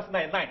it cost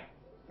 99.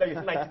 That is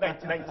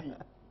 1990.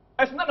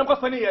 It's not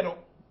cost penny, you know.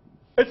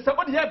 It's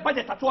somebody here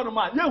budget at one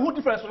man. You who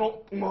difference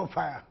no? More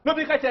fire.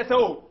 Nobody can say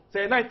so.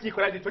 Say 90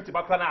 correct 20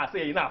 back now.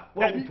 Say enough.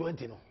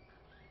 20 no.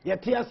 Yeah,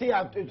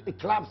 TSC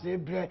clubs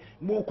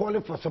more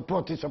calling for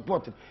support. So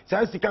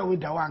I stick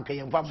with the one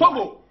can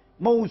so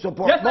more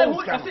support. Yes,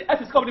 I see. I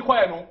discovered the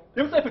choir no.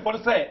 You say people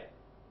say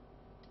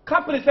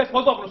company says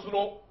sponsor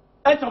no.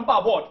 And some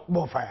board.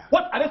 More fire.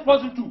 What are they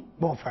sponsoring to?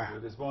 More fire.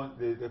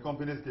 The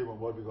companies came on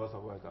board because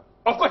of worker.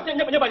 Of course, and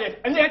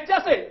you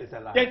just say it's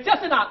a lie. You're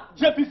just in a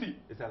JPC.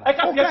 It's a lie.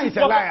 It's a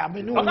lie. I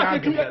mean, the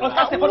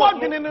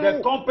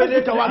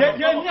companies are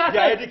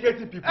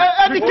educating people.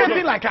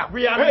 Educating like how?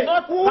 We are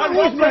not. Who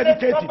is not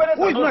educating?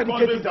 Who is not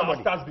educating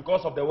somebody? That's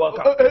because of the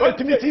worker.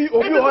 Companies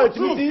are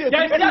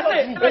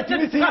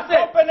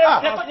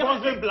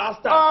sponsoring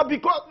blasters.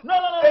 Because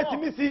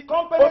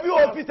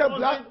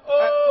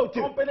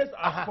companies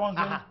are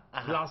sponsoring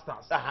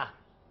blasters.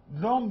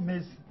 Don't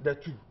miss the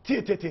two.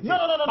 No.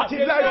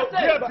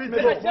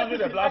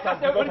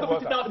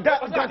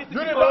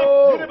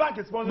 Unibank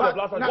is sponsoring the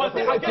blasters.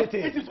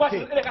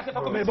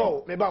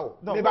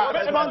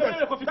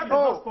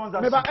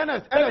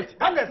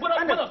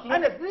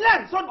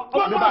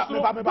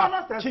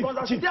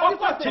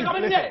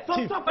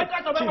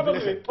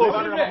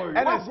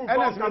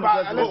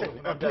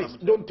 Please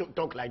don't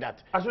talk like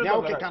that. I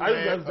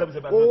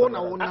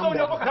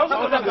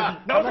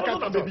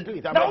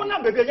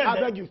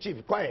beg you, Chief,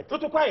 quiet. You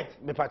too quiet.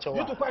 You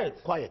too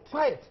quiet.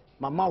 Quiet.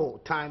 Mama,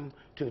 time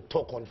to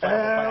talk on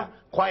fire.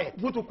 Quiet.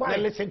 You too quiet.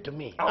 Now listen to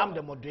me. I'm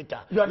the moderator.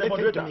 You are the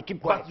moderator. To me.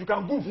 Keep quiet. But you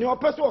can goof. Your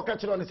person will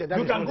catch it on and say that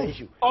is not the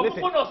issue.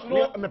 Listen.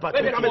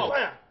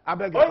 I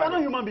beg your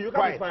pardon. Human being. You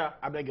can fire.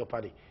 I beg your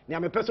pardon. Now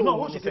my person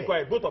will say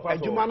quiet. Both of us.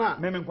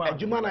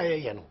 Ejumana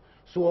ye no.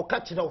 So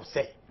catch it up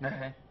say.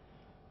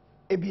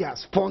 Ebia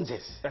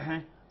sponsors.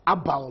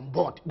 about on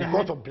board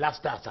because of Black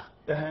Stars.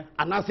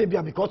 And I say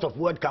because of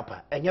World Cup.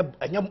 And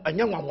Mama,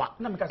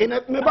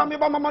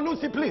 no,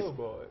 please.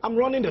 I'm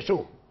running the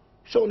show.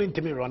 Show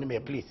into me running me,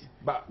 please.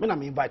 But when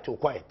I'm invited to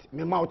quiet,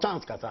 me my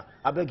chance, Kasa.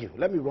 I beg you,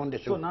 let me run the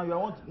show. So now you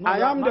want? No,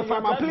 I am the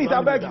farmer, please.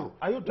 I beg you.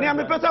 Near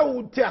me, person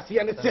who tells you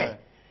and say,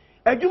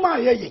 "Eduma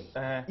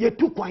ye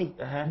too quite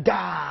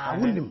da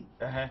winning.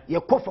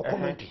 You call for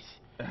commentaries.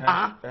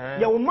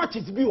 Your match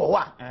is be or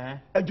what?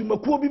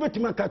 Eduma could be better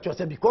man catch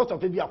yourself because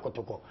of the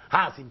Akotoko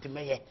has into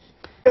me.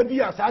 Ebi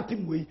as a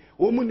team way,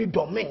 woman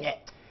domain.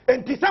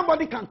 And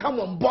somebody can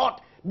come on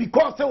board.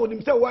 Because they would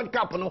himself World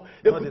Cup, no,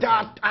 they put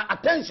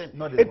attention.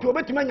 It will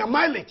make your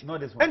mileage.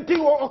 And think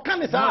or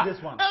can it?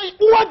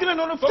 What didn't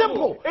know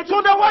simple.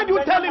 So then why do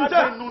you tell him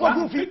that? What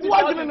didn't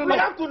know? We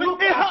have to look.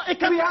 It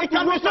can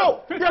be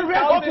so.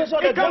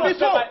 It can be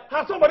so.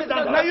 Has somebody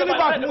done that? Now you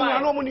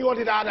no money or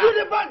the other.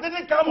 Unibank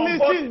didn't come on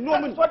board.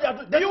 No money.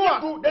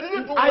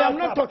 I am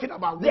not talking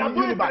about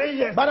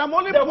Unibank, but I'm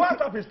only. The World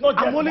Cup is not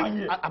just 1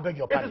 year. I beg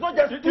your pardon. It is not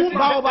just 2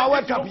 months. About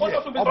World Cup here.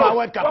 About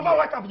World Cup. About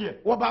World Cup here.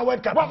 About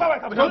World Cup.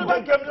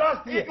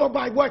 Last year. Oh,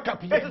 by World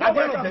Cup year.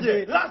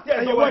 Last year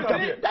is the World Cup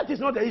year. That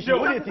is not the issue.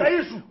 What is the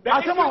issue?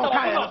 I say my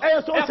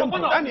okay. So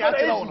simple. Any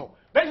answer no.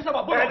 That is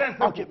about bonus.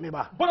 Okay, me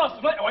ba. Bonus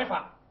is not a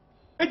wifi.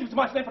 Egypt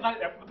match never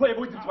play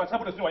with Egypt match.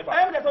 Bonus no wifi.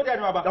 I am the one that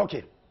about.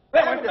 Okay. I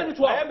am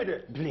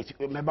the. Please,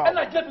 me ba. And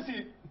I just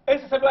see.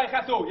 It's said like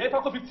so. You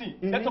have 15.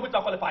 Let's hope it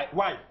qualify.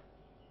 Why?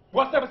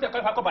 What's never said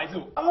qualify by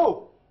 0.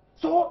 Oh.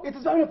 So it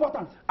is very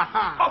important.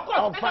 Aha. Of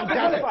course.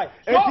 Fantastic.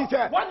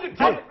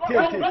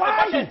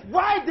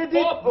 Why did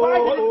it?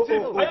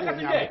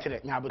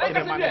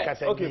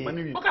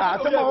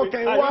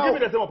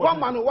 One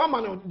man.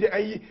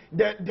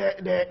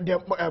 The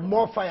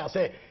more fire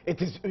say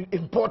it is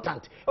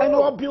important. And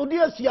our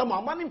builders here,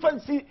 man,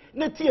 fancy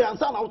netia and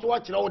son out to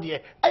watch it all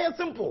day.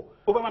 Simple.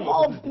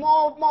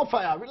 More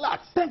fire.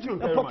 Relax. Thank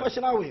you. A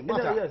professional way.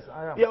 Yes,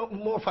 I am. Yeah,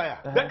 more fire.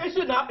 The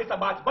issue now is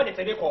about budget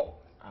and equal.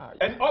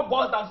 And all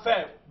boils down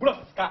fair. Gross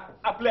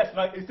a place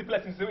now is the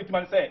place in the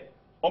man say.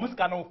 Almost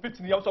can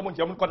 15 years someone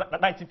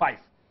 95.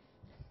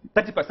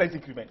 30%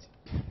 increment.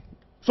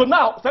 So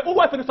now, say who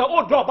want to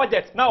all draw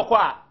budget now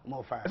Acquah.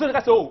 More fire. So they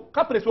say oh,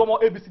 companies want more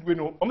ABC we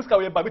know. Almost can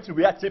we buy between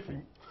we are cheap.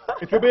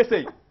 It will be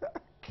say.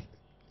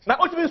 Now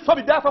what means so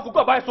be there for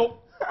go buy so.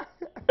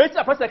 It's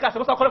a person cash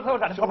so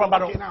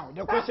okay, now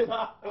the question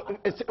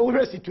it's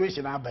over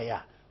situation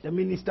the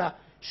minister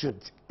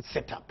should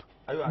set up.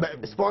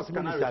 Sports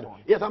minister.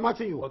 Yes, I'm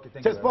asking you. Okay,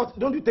 say sports,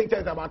 don't you think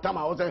that's about time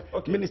I was a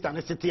minister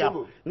and city up?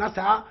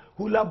 Nasa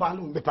hula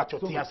balloon be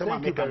patriotic.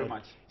 Thank you very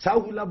much. Sa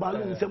hula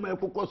balloon say my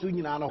focus I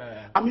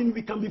mean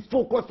we can be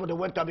focused for the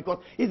World Cup because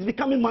it's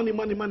becoming money.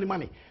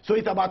 So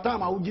it's about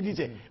time I would give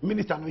this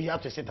minister no you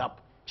have to set up.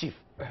 Chief.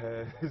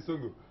 So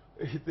good.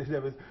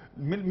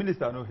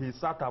 Minister no he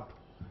sat up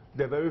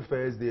the very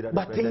first day that.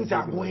 But things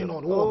are going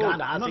on. Oh, God,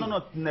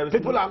 no.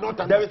 People are not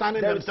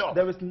understanding themselves.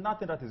 There is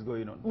nothing that is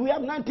going on. We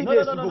have 90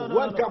 days to go.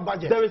 World Cup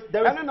budget.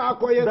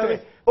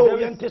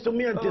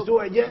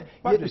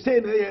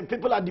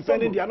 People are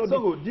defending their.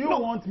 So do you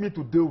want me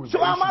to deal with?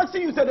 So I'm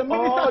asking you, say the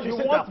minister to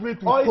sit up. Or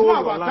it's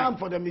not about time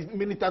for the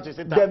minister to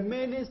sit up. The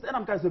minister, and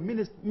I'm kind of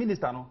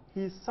minister, no,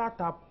 he sat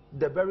up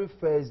the very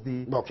first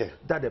day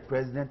that the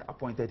president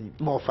appointed him.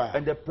 More fire.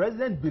 And the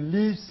president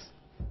believes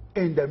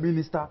in the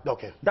minister.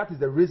 That is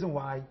the reason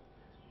why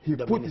he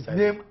put his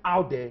name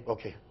out there.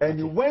 And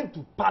he went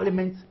to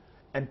Parliament,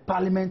 and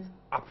Parliament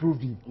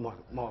approved him.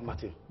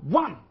 Matthew.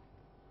 One,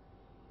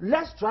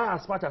 let's try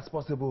as much as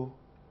possible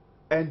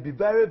and be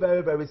very,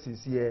 very, very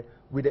sincere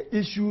with the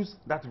issues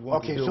that we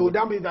want to deal with. So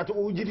that means that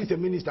Ujidi is a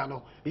minister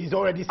now. He's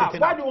already sitting up.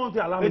 Why do you want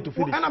to allow me to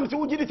finish? And I'm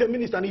saying Ujidi is a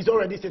minister and he's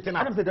already sitting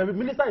up. And I'm saying the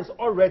minister is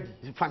already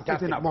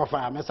fantastic. Up. More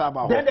fire. Then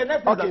the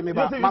next thing you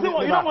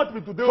don't want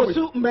me to deal with.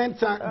 Pursue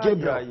Mensa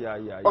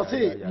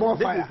Gabriel. More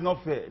fire. This is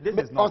not fair. This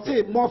is not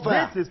fair. More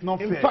fire. This is not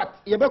fair. In fact,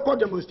 you better call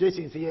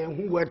demonstrations here.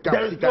 Who World Cup?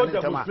 There is no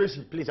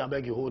demonstration. Please, I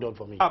beg you, hold on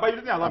for me. But you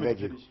didn't allow me to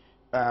finish.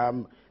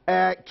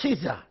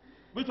 Kiza.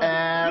 Which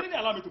one? You didn't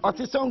allow me to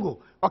finish. Otisongo.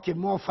 Okay,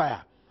 more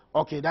fire.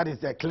 Okay, that is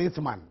the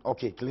Klinsman.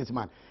 Okay,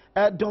 Klinsman.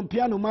 Don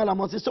Piano Mala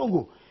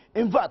Mosisongo.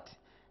 In fact,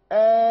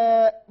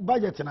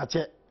 budget in a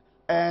check,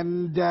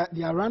 and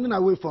they are running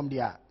away from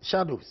their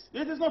shadows.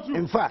 It is not true.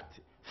 In fact,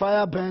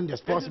 fire burned the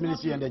sports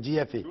ministry and the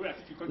GFA.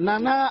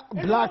 Nana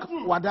Black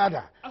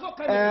Wadada.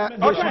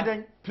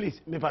 Please,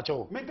 me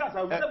pacho. Me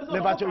pacho.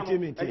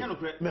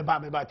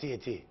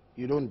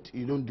 You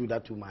don't do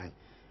that to my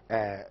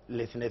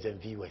listeners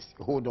and viewers.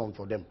 Hold on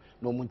for them.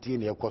 No munti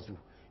in your costu.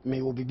 Me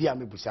will be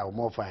me pusa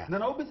more fire.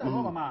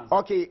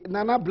 Okay,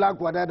 Nana Black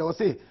Wadada will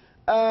say,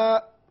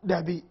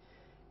 there be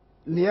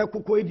near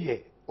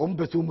Kukwedi,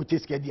 Ombesu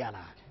Muchiske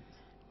Diana.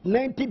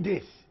 90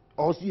 days,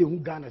 or see who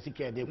Ghana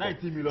Sike,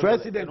 90 million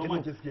President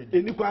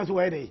in the Kwan's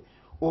way,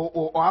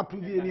 or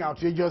approve any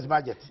outrageous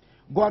budget.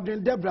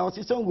 Gordon Debra or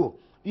Sisongo,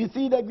 you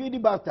see the greedy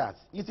bastards.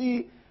 You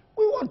see,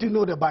 we want to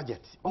know the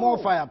budget. More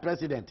fire,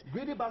 President.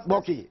 Greedy bastards.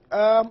 Okay,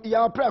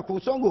 Yao Praku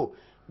Songo,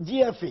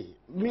 GFA,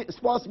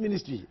 Sports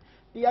Ministry.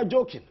 They are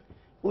joking.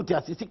 Uti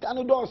asisi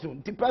kanu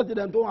dosu. The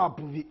president don't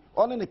approve it.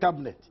 On in the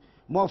cabinet.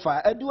 More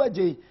fire.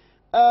 Edu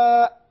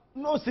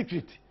no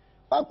secret.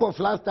 Back of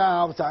last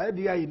time, I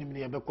did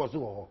in because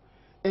of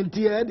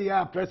until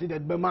the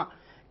president Bema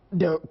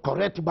the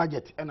correct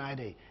budget and I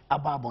day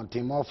about on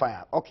more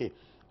fire. Okay.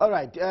 All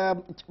right.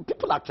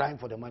 People are trying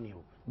for the money.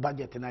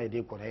 Budget and I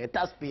day correct.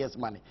 Taxpayers'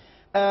 money.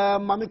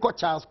 Mamiko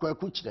Charles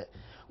Kuchre.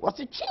 What's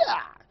it cheer?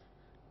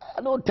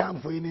 No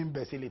time for any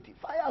imbecility.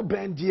 Fire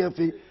ban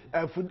GFA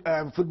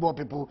football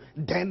people,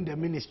 then the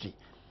ministry.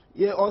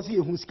 Yeah,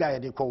 also who's sky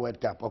they call World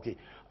Cup. Okay.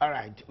 All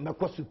right.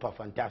 Meko super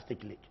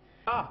fantastic league.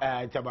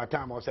 It's about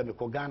time I said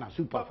Meko Ghana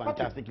super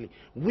fantastic league.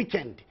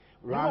 Weekend.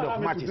 Round of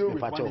matches,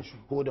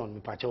 hold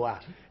on,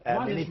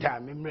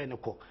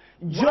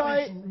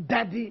 Joy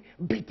Daddy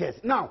Beaters.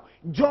 Now,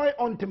 Joy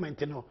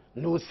Ontiment,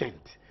 no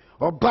cent.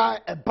 Or buy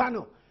a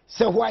banner,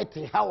 say white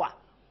Hawa.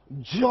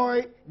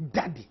 Joy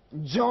Daddy,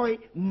 Joy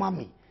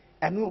Mommy.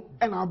 And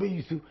I'll be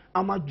used to,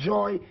 I'm a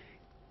Joy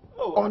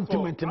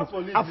Ontiment, a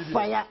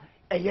fire,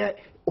 a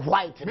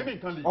white.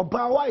 Or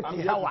buy white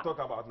Hawa.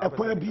 A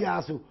poor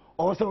Biasu.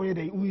 Also, we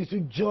used to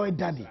Joy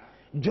Daddy,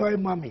 Joy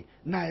Mommy,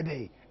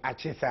 nowadays.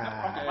 Achisa,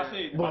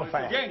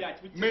 bonfire.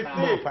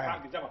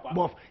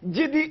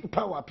 GD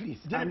power, please.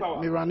 GD power.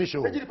 Me run the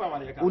show. GD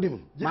power.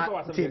 Udim.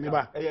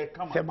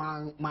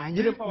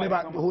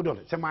 Hold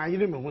on. Say my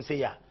who say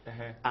ya.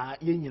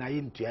 Yen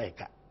yin to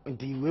eka.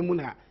 Until we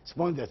muna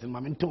sponsors in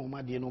Mamento,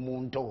 my dear no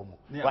moon tomo.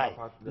 Why?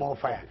 More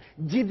fire.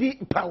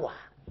 GD power.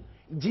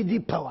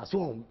 GD power.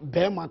 So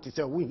Bearman to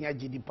say we hear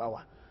GD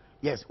power.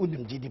 Yes,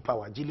 Udim GD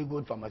power. Gilly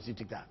Good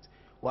Pharmaceuticals.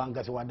 One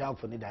gas one down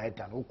for the diet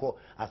and Uko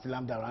as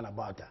lambda run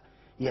about her.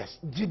 Yes,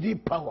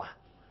 GD power.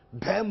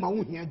 Bema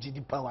here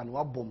GD power and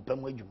what bomb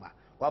pemwejuma.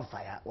 What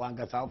fire, one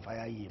gas out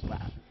fire ye.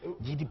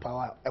 GD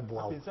power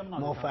ebo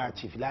more fire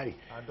chief Larry.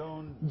 I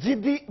don't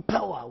GD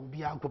power will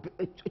be uncle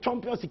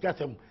champion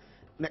sikasem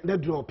ne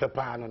draw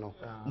pepper no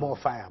more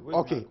fire.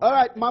 Okay. All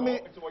right,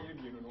 mommy.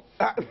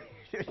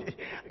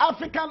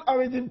 African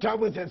origin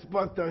travels and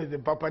sports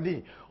tourism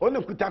Papadi.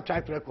 Only put up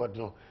track record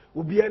no.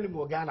 Will be any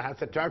more Ghana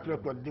has a track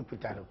record di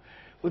putano.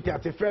 Uti a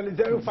friend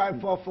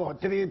 0544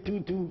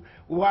 322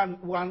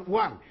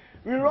 111.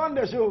 We run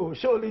the show.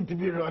 Show need to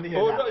be run here.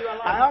 Oh, no,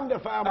 I am the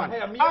fireman.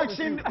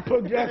 Action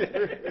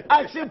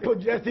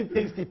Progressive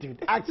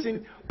Institute.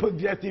 Action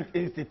Progressive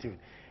Institute.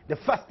 The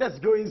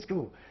fastest growing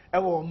school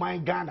ever my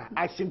Ghana.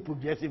 Action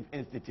Progressive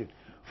Institute.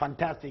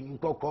 Fantastic.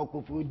 Nkoko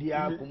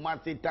Kufudia,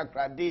 Kumasi,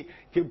 Takrade,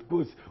 Cape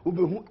Coast.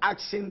 Ubehu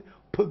Action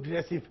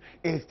Progressive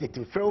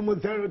Institute. From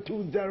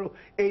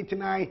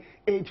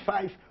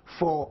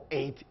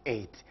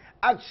 02089854488.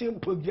 Action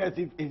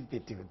Progressive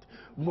Institute.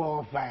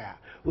 More fire.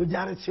 We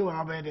just show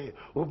already.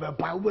 You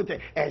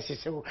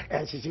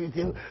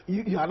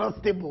are not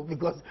stable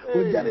because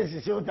we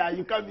just show that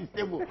you can't be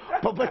stable.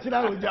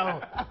 Professional.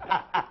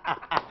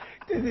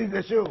 This is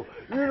the show.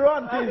 We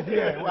run things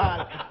here.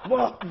 Wow.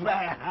 More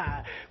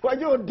fire. When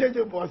you did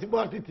your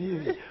possibility,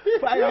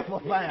 fire for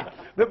fire.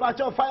 The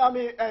patch of fire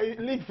me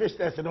league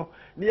fishers, you know,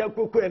 near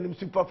Coco and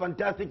super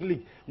fantastic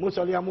league. Most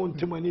of them want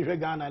to money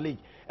Ghana league.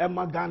 And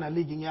Ghana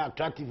league in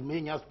attractive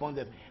main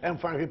sponsors and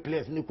foreign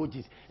players, new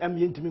coaches, and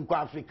Intiminco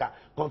Africa,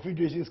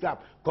 Confederations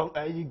Cup,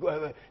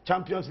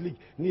 Champions League,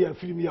 near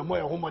Film,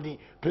 more home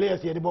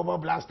players here, the Bobo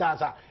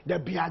Blasters, the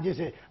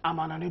BRGs,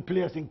 Amana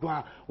players in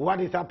Kwa.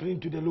 What is happening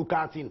to the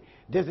local scene?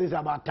 This is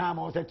about time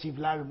also Chief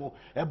Larimo,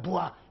 a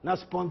boa, not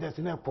sponsors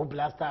in a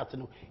co-blasters,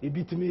 it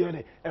beat me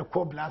on a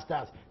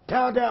co-blasters.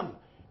 Tell them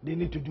they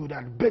need to do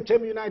that.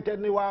 Bechem United,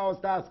 New All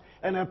Stars,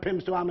 and a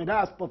Pim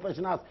Swamidas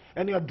professionals,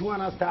 and your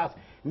Duana Stars,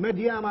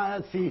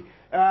 Mediama SC,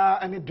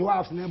 and the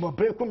Dwarfs, neighbor,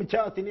 Brekum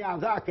Chelsea,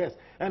 Zakes,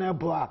 and a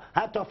boa,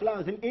 Heart of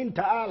Lions in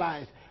Inter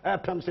Allies,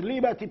 Pims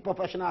Liberty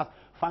professionals,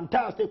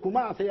 fantastic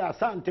Kumasi,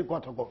 Asante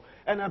Kotoko,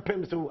 and a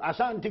Pimsu,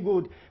 Ashanti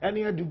Good, and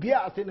your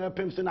Dubias in a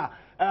Pimsuna,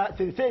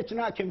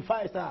 sensational Kim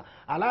Faisa,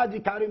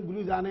 Alaji Karim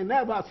Gluzan, and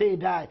never say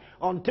die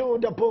until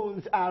the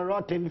bones are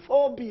rotten.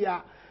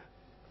 Phobia.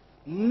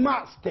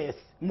 Masters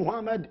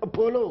Muhammad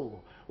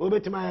Polo.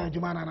 Obetima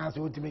Jumana Nasu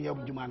Ultimate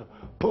Jumano.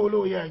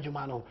 Polo ya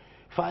Jumano.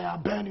 Fire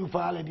burn you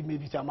for already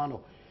maybe Samano.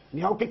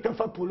 Niauke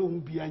Kafa Polo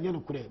be a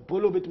Yanukure.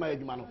 Polo Betima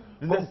Jumano.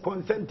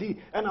 Consenti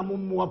and a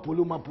Mumu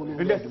Polo Mapolo.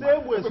 In the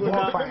same way, in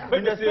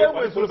the same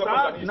way,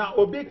 now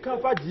Obi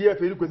Kafa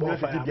GF you could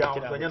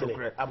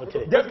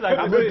just like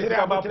I'm going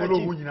to about Polo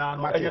Munina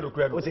and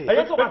Yanukre.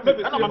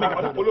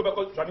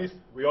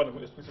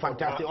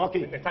 Fantastic.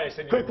 Okay.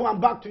 Quick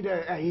one back to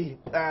the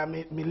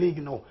me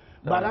league no.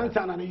 But answer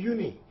and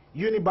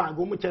Unibank,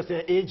 who much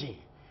say aging,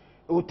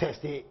 who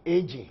test the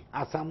aging,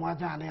 as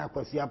someone and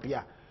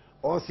Aquasiapia,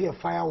 or see a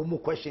fire more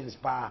questions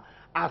par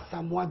as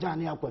someone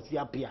and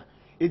Aquasiapia.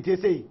 It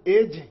is a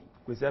aging,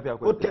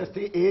 who test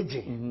the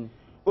aging,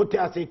 who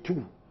test a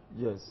 2.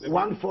 Yes.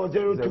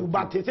 1402,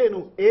 but they say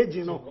no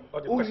aging no.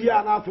 We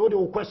are now for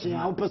the question.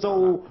 I'll pass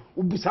all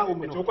Ubisa.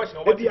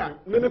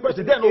 Maybe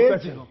question then no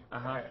question.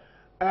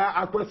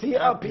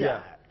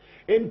 Aquasiapia.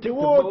 Into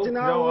what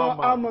now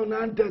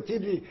Amonanta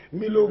TV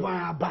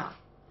Milova Ba.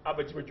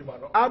 abaji wejuma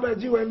no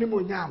abaji wani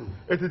mo nyam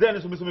eti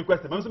den so me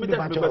question me so me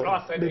test me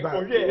question me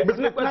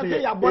so me question na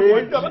say ya boy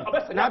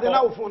na de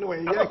na wo phone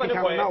we ya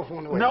kika na wo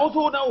phone we na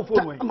also na wo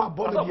phone we ma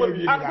bo no bi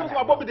and so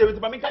ma bo bi de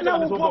me kan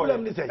na so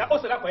problem ni say na o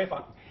se la ko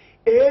efa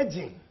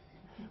aging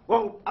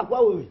won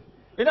Acquah we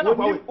ina na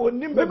Acquah we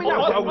onim be me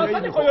na Acquah we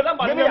me ko yo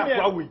number me na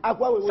Acquah we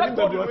Acquah we onim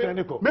be do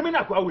send ko me na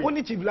Acquah we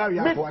oni chief Larry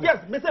Acquah yes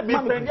me say me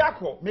send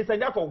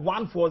Acquah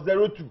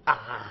 1402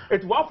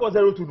 it's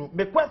 1402 no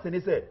me question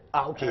is say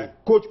okay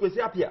coach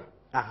Kwesi Apia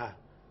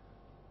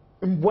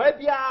mbwa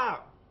bia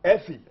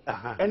efi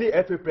any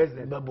efi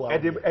president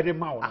ede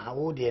ma won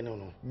wo de no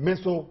me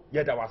so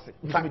ye da wase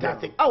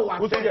fantastic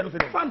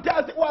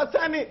fantastic wa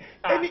sani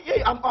any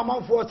am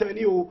for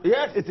sani o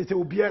yes it is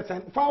obi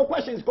sani for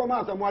questions come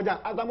out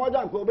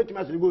Asamoah ko obetimi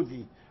asiri go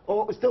see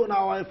or still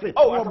now I free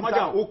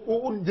Asamoah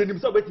o jenim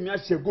so obetimi a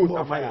share go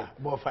Asamoah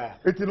bo fire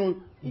etino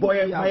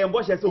boy my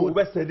boy say o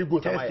be send go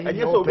Asamoah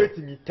enye so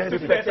obetimi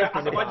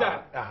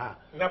Asamoah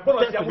na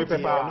policy amuji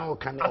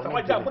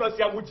Asamoah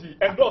policy amuji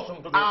endorse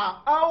ndo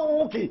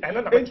okay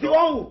enti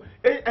won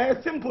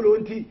simple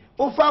onti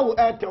o fa wo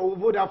Airtel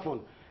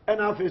Vodafone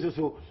and after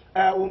so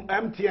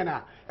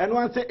MTN and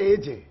one say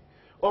AJ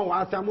on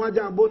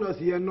Asamoah bonus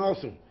here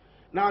north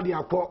now they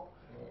are called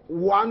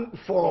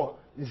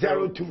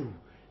 1402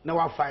 now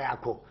wa fire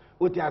ko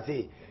what you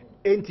say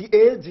enti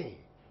AJ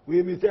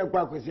we me say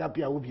Kwesi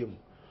Apia obiemu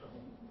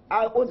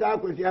o da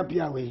Kwesi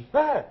Apia we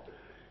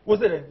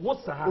was it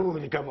what's that oh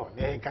come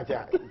on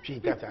kata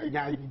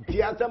nya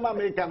dia sama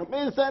America no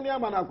me sani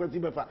ama na Kwesi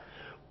befa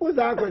o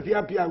da Kwesi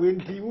Apia we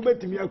nti wo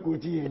betimi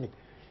akoti yeni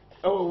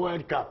oh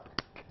World Cup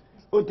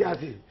what you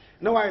say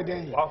no why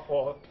then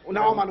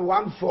now man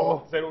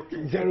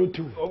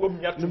 1402 no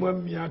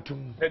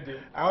miatum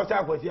I also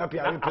Kwesi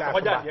Apia reply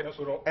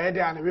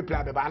and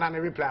reply be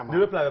banana reply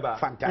ma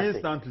fantastic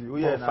instantly oh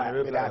yeah na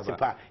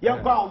reply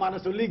yan kwa man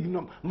so league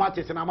no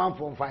matches na man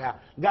for fire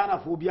Ghana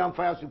for be on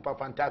fire super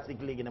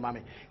fantastic league na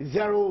mame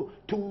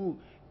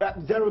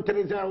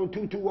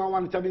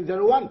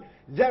 0302211701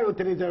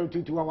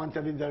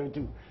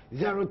 0302211702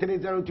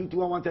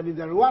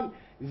 0302211701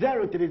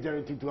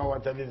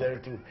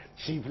 0302211702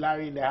 Chief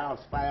Larry in the house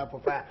fire for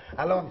fire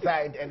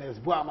alongside NS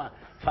Buama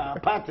fire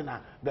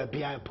partner the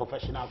behind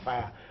professional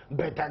fire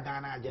better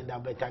Ghana agenda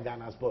better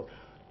Ghana sport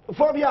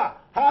Phobia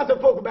how's the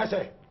folk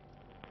better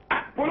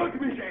Polo to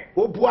me say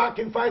o bua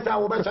kin fight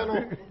our better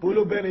no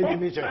polo ben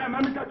intimation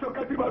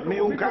me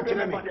un catch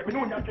me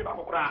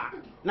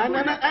na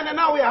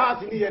now we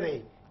have in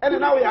here and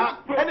now we are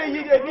and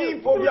he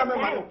phobia me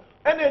man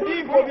and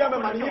he phobia me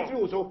man you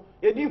feel so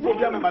he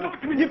phobia me man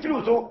you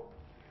feel so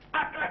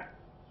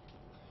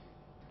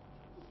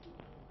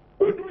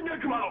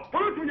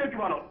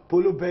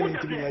polo ben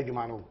intimation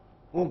no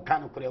un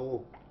kan kure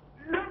wo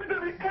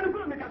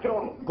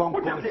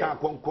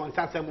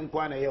konkonsa sem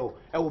nko na yo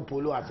e wo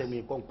polo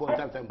asemi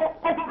konkonsa sem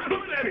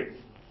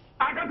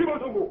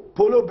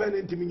polo ben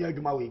ntimi nya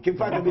adwuma we kin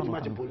fa da beti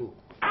match polo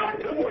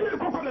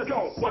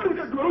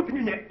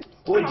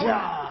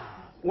oja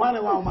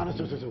wana wa ma no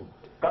so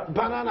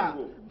banana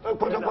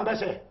kotoko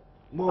bese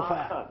mo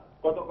fa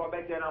kotoko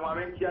bese na ma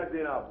mentia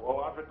zina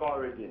o African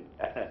origin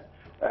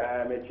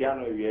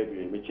mechiano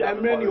wiebe mechiano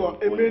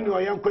emeni o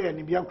yanko ya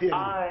ni bia ko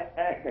ya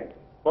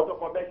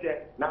kotoko bese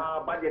na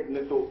budget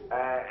ne so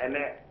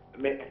ene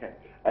me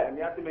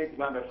estimate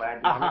ma me fa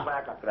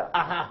kakra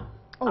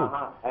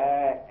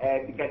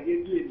tikadie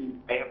ni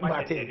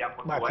budget ya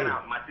ko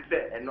wana matise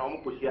enom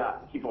kosia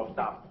chief of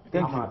staff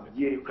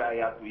ye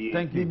kaya to ye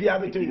thank you bibia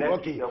betu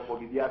okay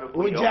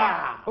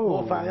oja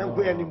mo fa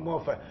yanko ya ni mo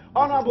fa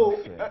honorable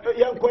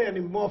yanko ya ni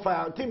mo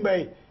fa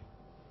timbai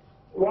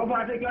wọ́n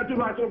bá ṣe kí ẹ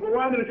túbọ̀ àṣọ kò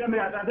wọ́n ní sẹ́mi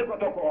àtàntẹ́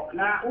kọ̀tọ̀kọ̀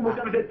na ọmọ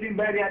sẹ́mi ṣe ti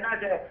bẹ̀rẹ̀ ẹ̀ náà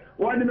ṣe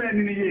wọ́n ní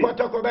mẹ́rin nìyí.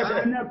 kọ̀tọ̀kọ̀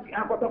bẹ́sẹ̀.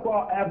 kọ̀tọ̀kọ̀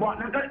ẹ̀bọ̀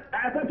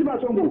ẹ̀sẹ̀ túbọ̀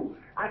sọ̀gbọ̀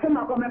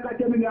àtẹ̀mọ̀kọ́ mẹ́ka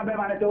tẹ́mi ní abẹ́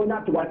máa tẹ̀ ọ́ ní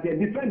àtúwàtẹ̀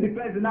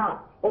defense náà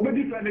obi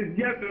defense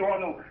díẹ̀ fi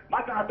hàn nù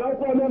màtà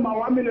àtọ́kọ́ ọmọ ma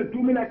 1 million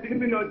 2 million 3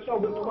 million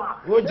ṣọ́ọ̀gbọ̀ tó máa.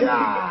 oja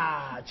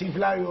Chief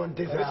Larry on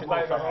this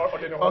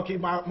okay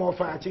more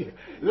fire chief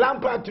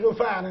Lampard to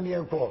fire and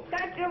the call.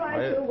 Thank you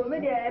much go me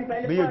dey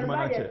employ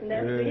budget na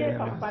ye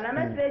papa na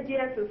message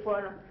GS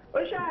for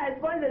Osha has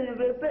sponsored the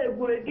pay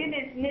go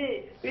Guinness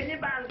ni really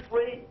bank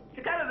free.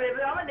 Sikalo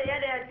bebe o de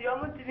yede ti o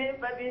mu ti be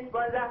fa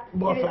sponsor.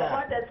 Ni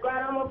support the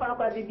squad o mo fa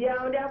kwa bibia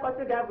o de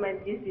akoto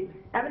government isi.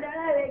 Am dey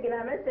na re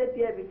gina message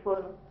here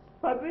before.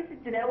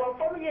 Publicity na wo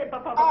form ye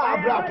papa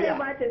papa. Ya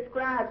ma te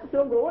squad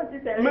so go won ti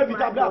say. Maybe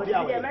tabla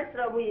pia. Ya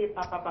mestra bu ye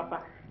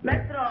papa.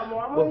 Mestra mo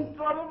mo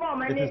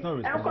mani e ko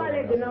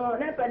le gina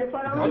na pe de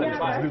fara mo ya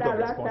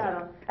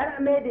rasta. Ana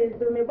me dey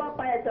do me ba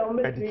pa ya so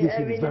me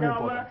every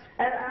no ma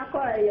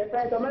akọ ye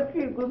pe so me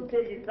free group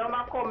pages no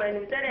ma comment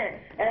ni tene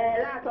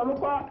la so mo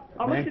ko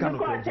o mo ti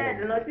ko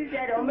attend no ti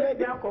say o me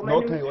ti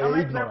comment ni o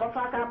me na ko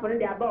fa ka pon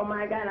dia ba o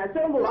ma Ghana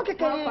so mo fa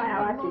ya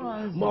wati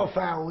mo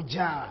fa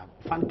oja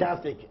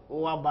fantastic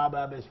o wa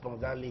baba be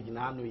sponsor league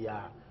na anu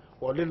ya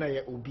o le na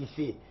ye obi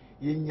se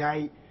ye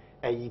nyai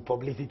a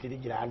publicity the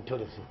grand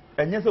told us.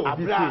 And yes, that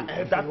is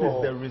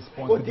the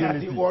responsibility. That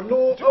is the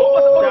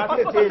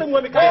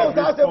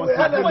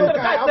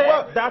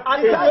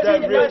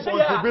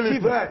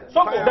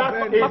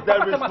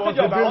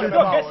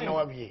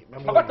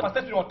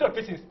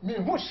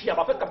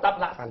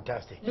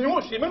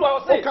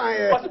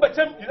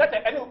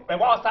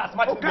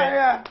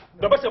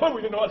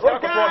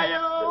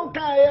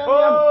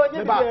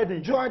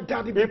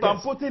If I'm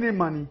putting in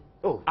money,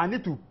 I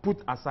need to put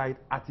aside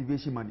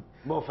activation money.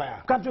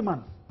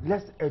 Countryman,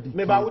 let's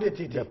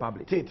educate the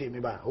public.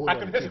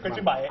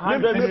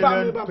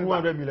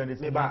 100 million is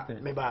nothing.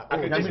 So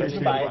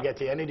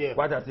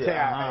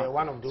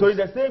in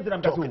the same thing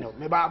I'm talking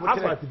about,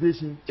 after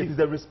activation, it is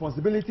the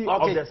responsibility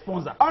of the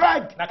sponsor. All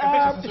right,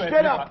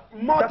 straight up,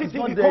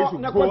 multi-TV.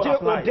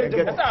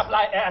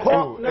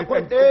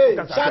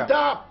 Shut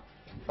up.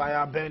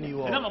 Fire burn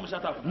you all.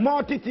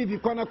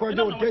 Multi-TV,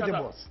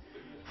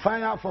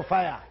 Fire for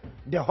Fire,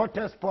 the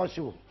hottest sports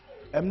show.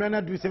 I'm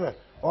not do say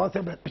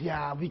also but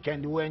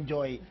weekend we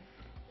enjoy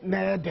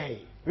near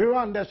day. We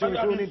run the show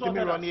need to be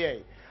run here.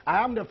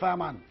 I am the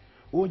fireman.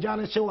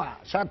 Ujana Showa,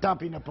 shut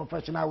up in a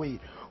professional way.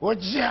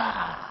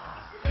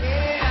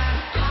 Oja.